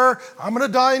the prayer. I'm going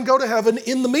to die and go to heaven.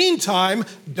 In the meantime,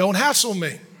 don't hassle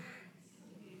me.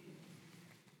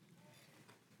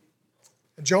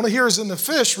 And Jonah here is in the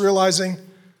fish realizing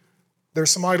there's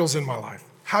some idols in my life.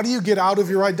 How do you get out of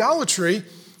your idolatry?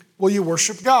 Well, you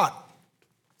worship God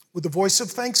with the voice of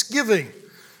thanksgiving.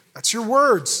 That's your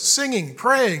words, singing,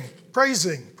 praying,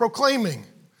 praising, proclaiming.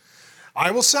 I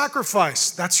will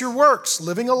sacrifice. That's your works,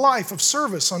 living a life of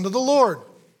service unto the Lord.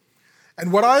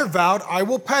 And what I have vowed, I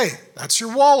will pay. That's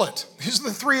your wallet. These are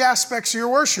the three aspects of your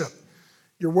worship.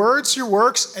 Your words, your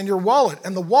works, and your wallet.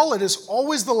 And the wallet is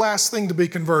always the last thing to be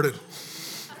converted.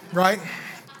 Right?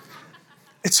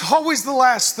 It's always the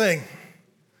last thing.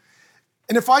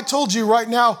 And if I told you right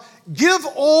now, give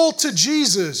all to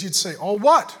Jesus, you'd say, all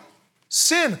what?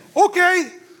 Sin. Okay.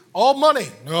 All money.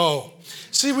 No.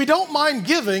 See, we don't mind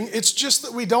giving. It's just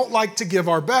that we don't like to give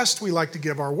our best. We like to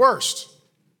give our worst.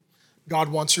 God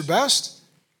wants your best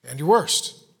and your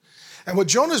worst. And what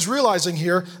Jonah's realizing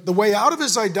here, the way out of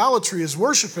his idolatry is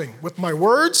worshiping. With my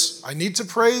words, I need to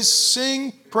praise,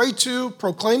 sing, pray to,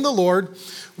 proclaim the Lord.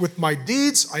 With my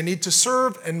deeds, I need to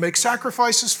serve and make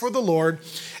sacrifices for the Lord.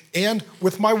 And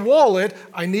with my wallet,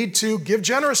 I need to give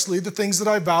generously the things that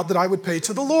I vowed that I would pay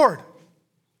to the Lord.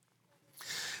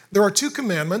 There are 2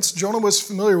 commandments, Jonah was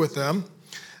familiar with them,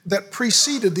 that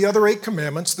preceded the other 8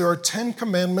 commandments. There are 10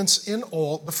 commandments in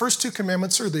all. The first 2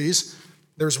 commandments are these.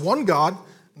 There's one God.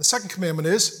 And the second commandment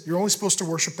is, you're only supposed to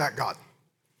worship that God.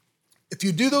 If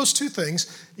you do those 2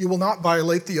 things, you will not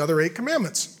violate the other 8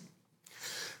 commandments.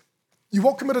 You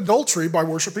won't commit adultery by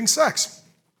worshiping sex.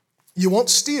 You won't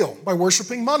steal by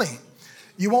worshiping money.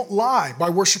 You won't lie by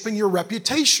worshiping your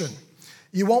reputation.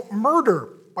 You won't murder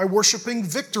by worshiping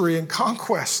victory and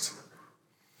conquest.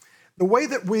 The way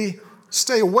that we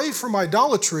stay away from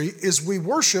idolatry is we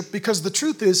worship, because the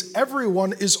truth is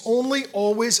everyone is only,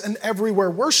 always, and everywhere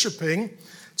worshiping.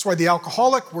 That's why the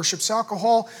alcoholic worships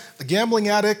alcohol, the gambling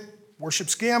addict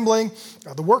worships gambling,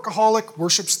 the workaholic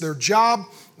worships their job,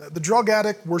 the drug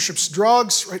addict worships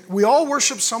drugs, right? We all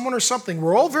worship someone or something.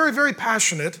 We're all very, very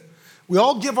passionate. We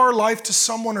all give our life to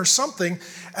someone or something,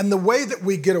 and the way that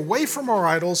we get away from our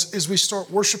idols is we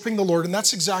start worshiping the Lord, and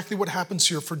that's exactly what happens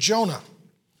here for Jonah.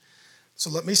 So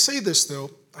let me say this,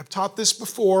 though. I've taught this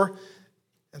before,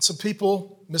 and some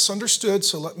people misunderstood,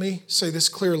 so let me say this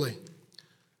clearly.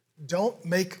 Don't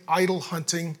make idol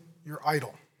hunting your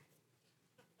idol.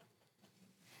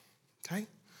 Okay?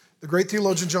 The great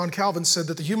theologian John Calvin said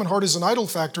that the human heart is an idol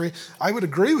factory. I would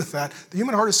agree with that. The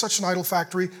human heart is such an idol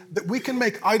factory that we can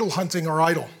make idol hunting our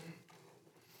idol.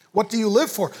 What do you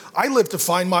live for? I live to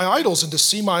find my idols and to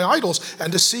see my idols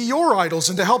and to see your idols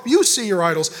and to help you see your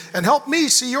idols and help me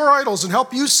see your idols and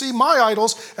help you see my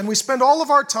idols. And we spend all of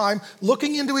our time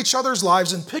looking into each other's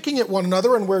lives and picking at one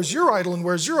another, and where's your idol, and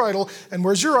where's your idol, and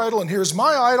where's your idol, and here's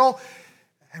my idol.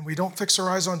 And we don't fix our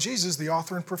eyes on Jesus, the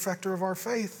author and perfecter of our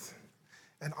faith.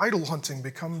 And idol hunting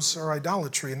becomes our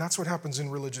idolatry, and that's what happens in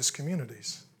religious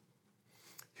communities.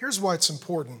 Here's why it's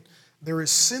important. There is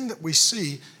sin that we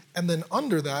see, and then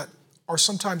under that are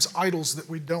sometimes idols that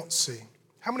we don't see.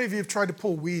 How many of you have tried to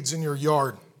pull weeds in your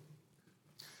yard?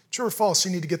 True or false,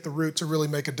 you need to get the root to really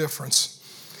make a difference.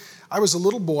 I was a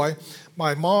little boy.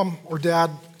 My mom or dad,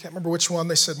 can't remember which one,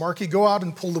 they said, Marky, go out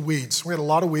and pull the weeds. We had a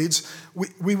lot of weeds.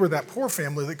 We were that poor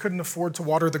family that couldn't afford to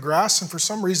water the grass, and for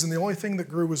some reason, the only thing that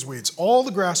grew was weeds. All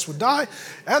the grass would die,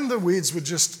 and the weeds would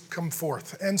just come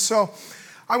forth. And so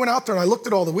I went out there and I looked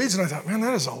at all the weeds, and I thought, man,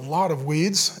 that is a lot of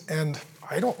weeds, and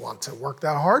I don't want to work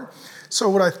that hard. So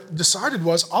what I decided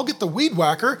was I'll get the weed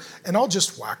whacker and I'll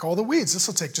just whack all the weeds. This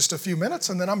will take just a few minutes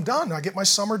and then I'm done. I get my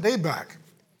summer day back.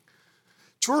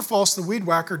 True or false, the weed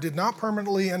whacker did not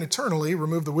permanently and eternally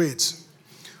remove the weeds.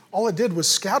 All it did was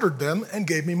scattered them and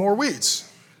gave me more weeds.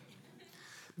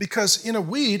 Because in a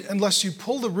weed, unless you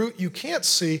pull the root you can't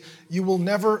see, you will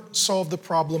never solve the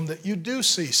problem that you do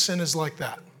see. Sin is like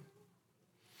that.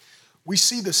 We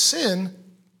see the sin,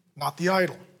 not the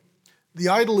idol. The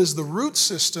idol is the root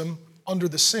system under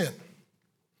the sin.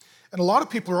 And a lot of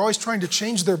people are always trying to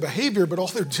change their behavior, but all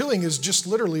they're doing is just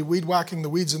literally weed whacking the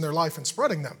weeds in their life and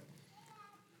spreading them.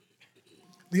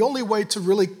 The only way to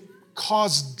really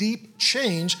cause deep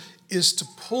change is to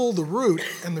pull the root,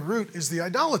 and the root is the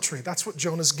idolatry. That's what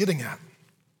Jonah's getting at.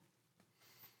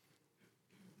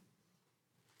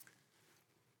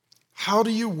 How do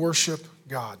you worship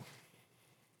God?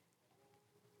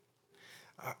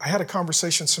 I had a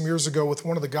conversation some years ago with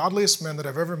one of the godliest men that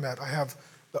I've ever met. I have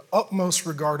the utmost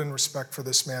regard and respect for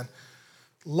this man.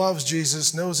 Loves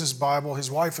Jesus, knows his Bible. His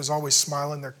wife is always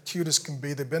smiling. They're cute as can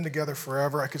be. They've been together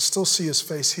forever. I could still see his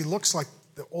face. He looks like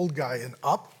the old guy in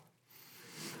Up.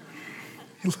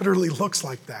 He literally looks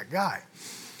like that guy.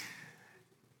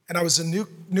 And I was a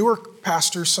Newark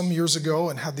pastor some years ago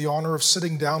and had the honor of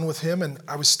sitting down with him, and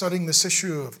I was studying this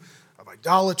issue of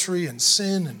idolatry and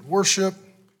sin and worship.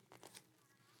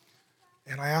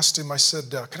 And I asked him, I said,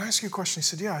 can I ask you a question? He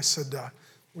said, yeah. I said,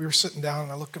 we were sitting down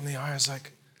and I looked him in the eye. I was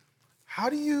like, how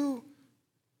do you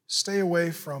stay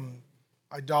away from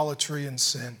idolatry and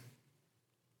sin?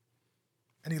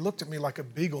 And he looked at me like a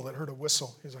beagle that heard a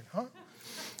whistle. He was like, huh?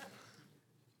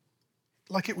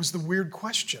 Like it was the weird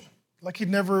question. Like he'd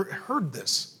never heard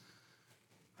this.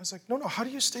 I was like, no, how do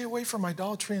you stay away from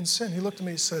idolatry and sin? He looked at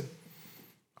me and said,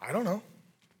 I don't know.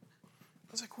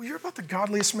 I was like, well, you're about the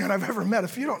godliest man I've ever met.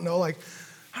 If you don't know, like,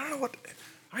 I don't know what,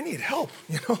 I need help.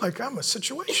 Like I'm a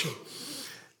situation.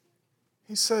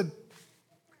 He said,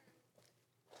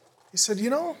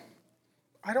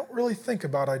 I don't really think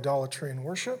about idolatry and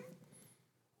worship.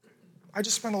 I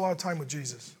just spend a lot of time with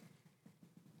Jesus.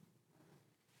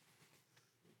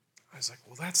 I was like,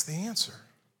 well, that's the answer.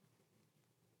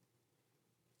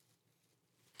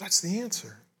 That's the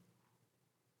answer.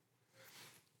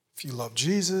 If you love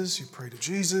Jesus, you pray to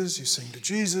Jesus, you sing to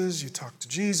Jesus, you talk to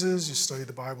Jesus, you study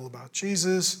the Bible about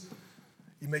Jesus,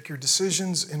 you make your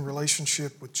decisions in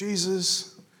relationship with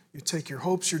Jesus, you take your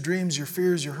hopes, your dreams, your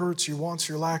fears, your hurts, your wants,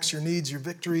 your lacks, your needs, your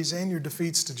victories, and your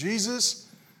defeats to Jesus,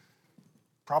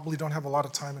 probably don't have a lot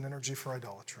of time and energy for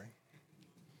idolatry.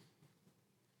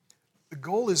 The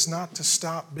goal is not to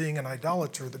stop being an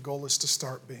idolater. The goal is to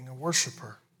start being a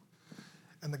worshiper.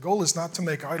 And the goal is not to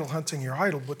make idol hunting your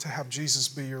idol, but to have Jesus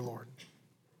be your Lord.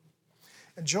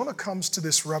 And Jonah comes to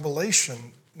this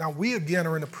revelation Now, we again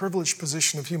are in a privileged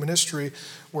position of human history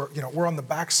where, we're on the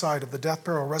backside of the death,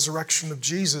 burial, resurrection of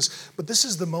Jesus, but this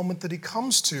is the moment that he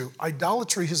comes to.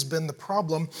 Idolatry has been the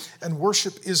problem, and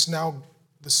worship is now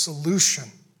the solution.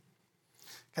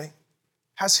 Okay?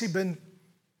 Has he been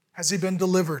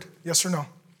delivered? Yes or no?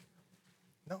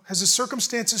 No. Has his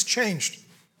circumstances changed?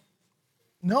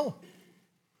 No.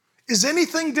 Is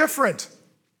anything different?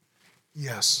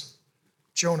 Yes.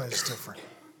 Jonah is different.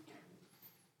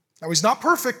 Now, he's not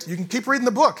perfect. You can keep reading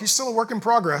the book. He's still a work in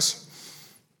progress.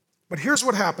 But here's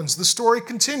what happens. The story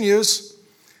continues.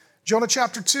 Jonah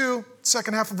chapter 2,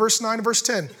 second half of verse 9 and verse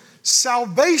 10.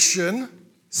 Salvation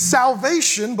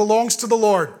belongs to the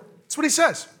Lord. That's what he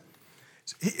says.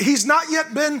 He's not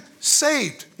yet been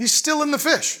saved. He's still in the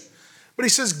fish. But he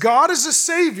says God is a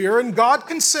Savior, and God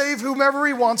can save whomever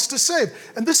he wants to save.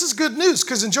 And this is good news,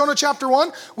 because in Jonah chapter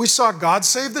 1, we saw God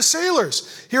save the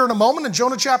sailors. Here in a moment, in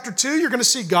Jonah chapter 2, you're going to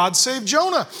see God save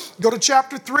Jonah. Go to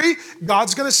chapter 3,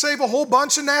 God's going to save a whole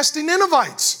bunch of nasty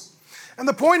Ninevites. And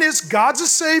the point is, God's a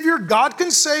Savior. God can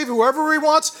save whoever he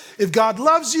wants. If God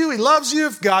loves you, he loves you.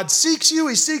 If God seeks you,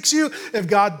 he seeks you. If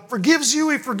God forgives you,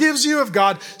 he forgives you. If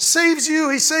God saves you,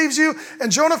 he saves you.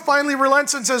 And Jonah finally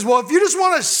relents and says, well, if you just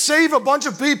want to save a bunch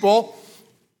of people,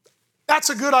 that's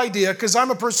a good idea, because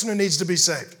I'm a person who needs to be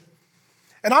saved.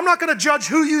 And I'm not going to judge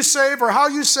who you save or how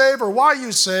you save or why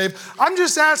you save. I'm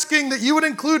just asking that you would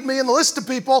include me in the list of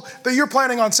people that you're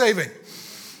planning on saving.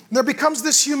 And there becomes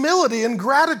this humility and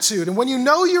gratitude. And when you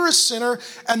know you're a sinner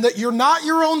and that you're not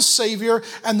your own Savior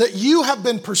and that you have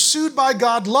been pursued by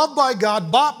God, loved by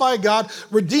God, bought by God,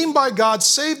 redeemed by God,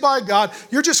 saved by God,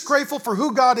 you're just grateful for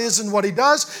who God is and what he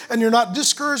does, and you're not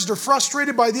discouraged or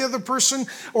frustrated by the other person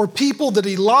or people that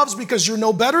he loves, because you're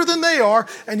no better than they are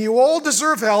and you all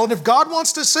deserve hell. And if God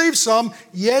wants to save some,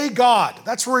 yay God.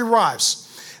 That's where he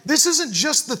arrives. This isn't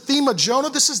just the theme of Jonah,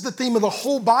 this is the theme of the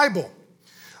whole Bible.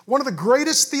 One of the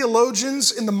greatest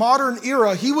theologians in the modern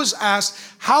era, he was asked,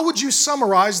 how would you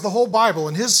summarize the whole Bible?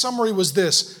 And his summary was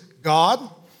this: God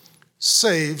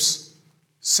saves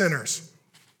sinners.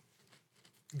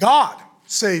 God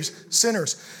saves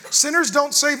sinners. Sinners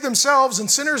don't save themselves, and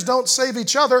sinners don't save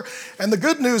each other. And the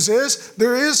good news is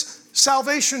there is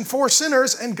salvation for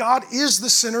sinners, and God is the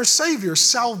sinner's Savior.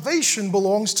 Salvation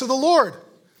belongs to the Lord.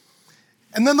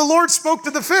 And then the Lord spoke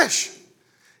to the fish.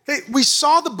 Hey, we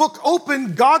saw the book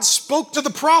open. God spoke to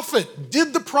the prophet.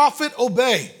 Did the prophet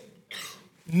obey?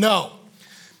 No.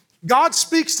 God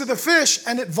speaks to the fish,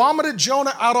 and it vomited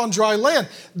Jonah out on dry land.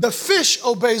 The fish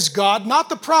obeys God, not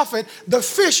the prophet. The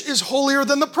fish is holier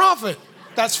than the prophet.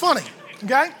 That's funny,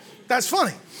 okay? That's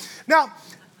funny. Now,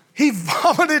 he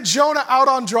vomited Jonah out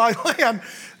on dry land.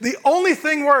 The only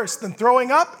thing worse than throwing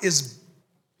up is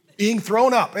being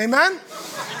thrown up. Amen?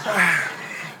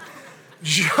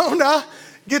 Jonah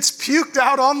gets puked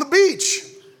out on the beach.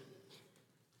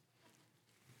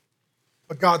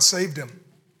 But God saved him.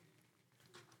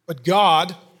 But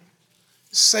God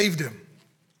saved him.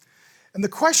 And the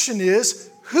question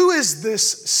is, who is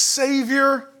this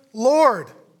Savior Lord?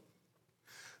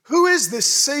 Who is this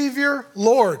Savior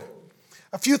Lord?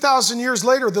 A few thousand years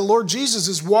later, the Lord Jesus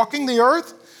is walking the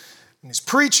earth, and he's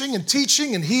preaching and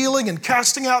teaching and healing and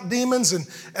casting out demons and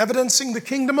evidencing the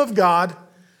kingdom of God.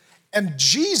 And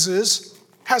Jesus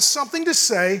has something to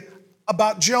say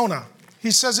about Jonah.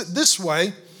 He says it this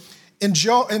way in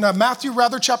Matthew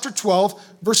chapter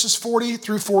 12, verses 40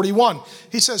 through 41.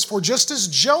 He says, for just as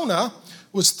Jonah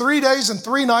was 3 days and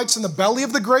 3 nights in the belly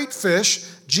of the great fish,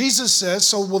 Jesus says,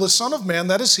 so will the Son of Man,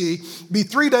 that is he, be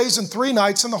 3 days and 3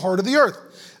 nights in the heart of the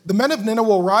earth. The men of Nineveh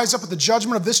will rise up at the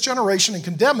judgment of this generation and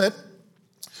condemn it,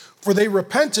 for they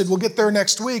repented. We'll get there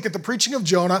next week at the preaching of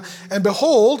Jonah. And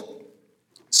behold,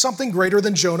 something greater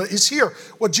than Jonah is here.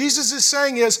 What Jesus is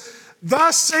saying is,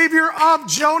 the Savior of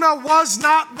Jonah was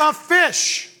not the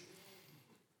fish.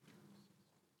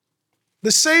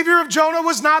 The Savior of Jonah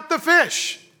was not the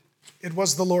fish. It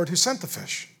was the Lord who sent the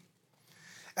fish.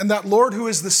 And that Lord who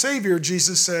is the Savior,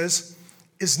 Jesus says,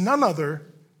 is none other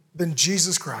than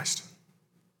Jesus Christ.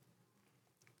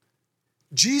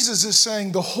 Jesus is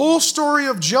saying the whole story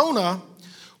of Jonah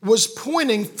was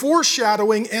pointing,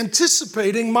 foreshadowing,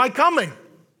 anticipating my coming.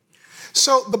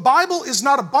 So the Bible is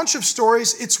not a bunch of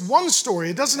stories, it's one story.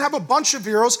 It doesn't have a bunch of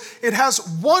heroes, it has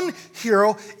one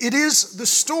hero. It is the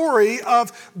story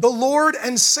of the Lord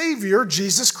and Savior,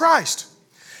 Jesus Christ.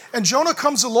 And Jonah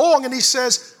comes along and he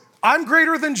says, I'm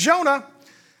greater than Jonah.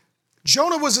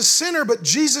 Jonah was a sinner, but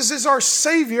Jesus is our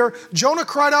Savior. Jonah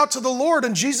cried out to the Lord,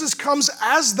 and Jesus comes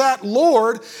as that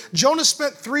Lord. Jonah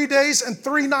spent 3 days and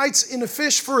 3 nights in a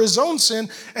fish for his own sin,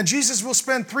 and Jesus will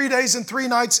spend 3 days and 3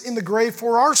 nights in the grave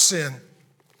for our sin.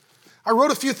 I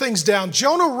wrote a few things down.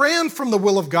 Jonah ran from the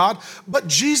will of God, but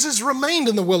Jesus remained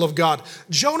in the will of God.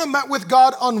 Jonah met with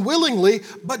God unwillingly,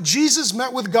 but Jesus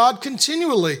met with God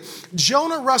continually.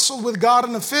 Jonah wrestled with God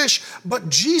in a fish, but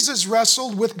Jesus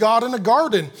wrestled with God in a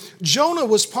garden. Jonah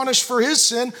was punished for his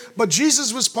sin, but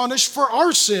Jesus was punished for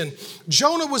our sin.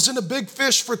 Jonah was in a big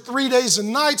fish for 3 days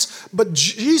and nights, but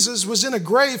Jesus was in a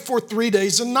grave for 3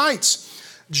 days and nights.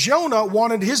 Jonah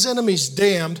wanted his enemies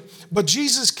damned, but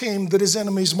Jesus came that his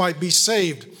enemies might be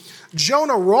saved.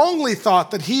 Jonah wrongly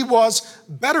thought that he was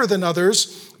better than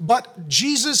others, but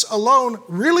Jesus alone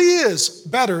really is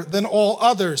better than all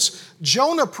others.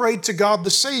 Jonah prayed to God the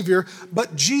Savior,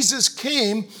 but Jesus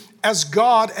came as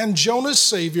God and Jonah's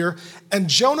Savior, and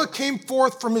Jonah came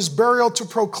forth from his burial to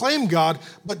proclaim God,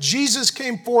 but Jesus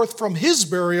came forth from his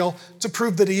burial to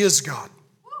prove that he is God.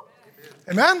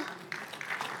 Amen?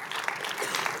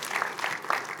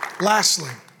 Lastly,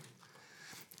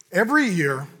 every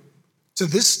year to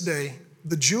this day,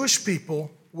 the Jewish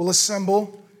people will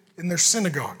assemble in their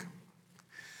synagogue.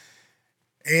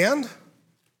 And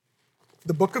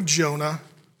the book of Jonah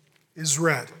is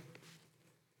read.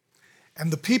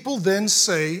 And the people then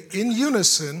say in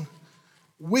unison,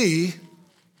 "We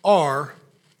are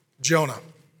Jonah."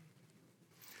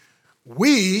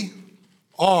 We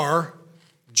are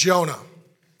Jonah.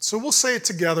 So we'll say it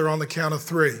together on the count of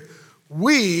 3.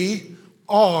 We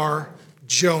are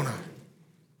Jonah.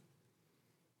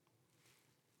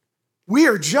 We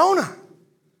are Jonah.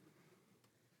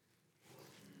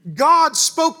 God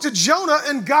spoke to Jonah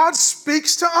and God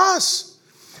speaks to us.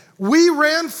 We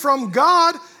ran from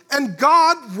God and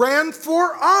God ran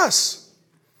for us.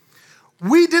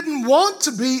 We didn't want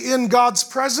to be in God's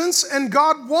presence and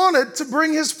God wanted to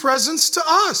bring his presence to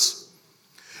us.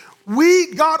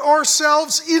 We got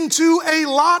ourselves into a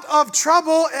lot of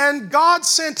trouble and God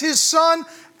sent his son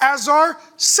as our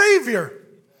Savior.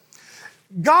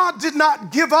 God did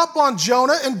not give up on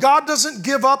Jonah and God doesn't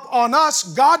give up on us.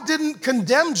 God didn't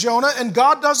condemn Jonah and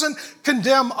God doesn't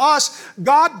condemn us.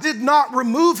 God did not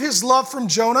remove his love from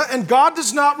Jonah and God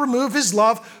does not remove his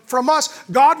love from us.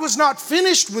 God was not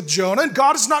finished with Jonah and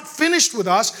God is not finished with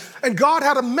us. And God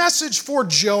had a message for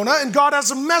Jonah and God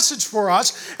has a message for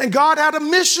us. And God had a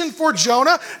mission for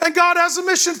Jonah and God has a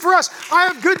mission for us. I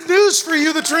have good news for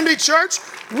you, the Trinity Church.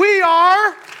 We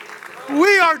are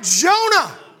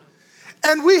Jonah.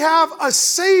 And we have a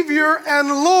Savior and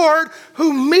Lord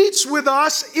who meets with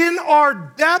us in our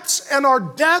depths and our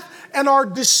death and our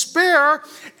despair.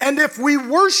 And if we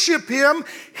worship him,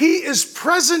 he is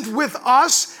present with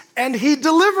us and he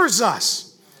delivers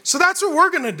us. So that's what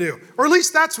we're going to do, or at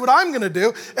least that's what I'm going to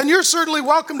do. And you're certainly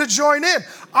welcome to join in.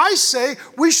 I say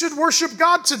we should worship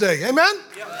God today. Amen?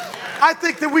 I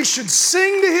think that we should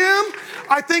sing to him.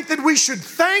 I think that we should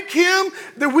thank him,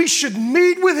 that we should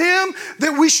meet with him,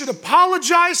 that we should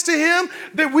apologize to him,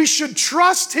 that we should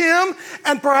trust him,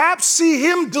 and perhaps see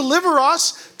him deliver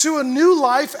us to a new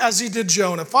life as he did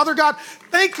Jonah. Father God,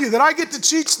 thank you that I get to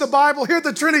teach the Bible here at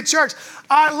the Trinity Church.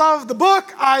 I love the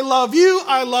book. I love you.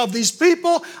 I love these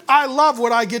people. I love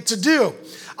what I get to do.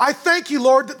 I thank you,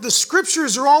 Lord, that the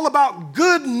scriptures are all about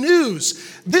good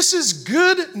news. This is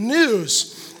good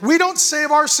news. We don't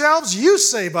save ourselves, you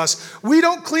save us. We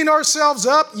don't clean ourselves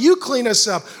up, you clean us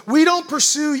up. We don't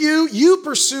pursue you, you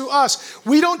pursue us.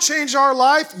 We don't change our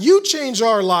life, you change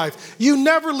our life. You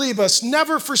never leave us,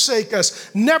 never forsake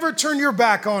us, never turn your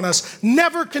back on us,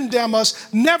 never condemn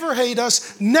us, never hate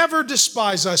us, never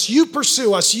despise us. You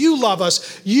pursue us, you love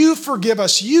us, you forgive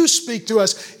us, you speak to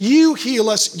us, you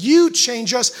heal us, you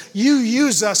change us, you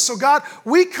use us. So God,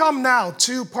 we come now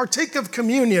to partake of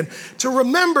communion, to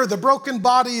remember the broken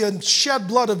body and shed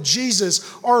blood of Jesus,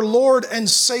 our Lord and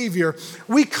Savior.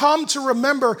 We come to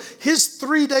remember his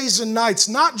 3 days and nights,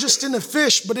 not just in a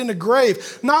fish, but in a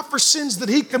grave, not for sins that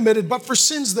he committed, but for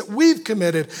sins that we've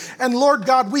committed. And Lord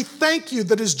God, we thank you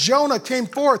that as Jonah came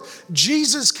forth,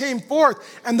 Jesus came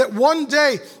forth, and that one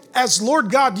day, as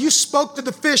Lord God, you spoke to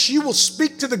the fish, you will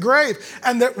speak to the grave,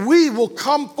 and that we will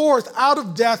come forth out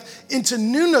of death into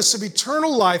newness of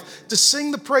eternal life to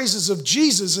sing the praises of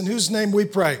Jesus, in whose name we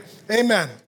pray. Amen.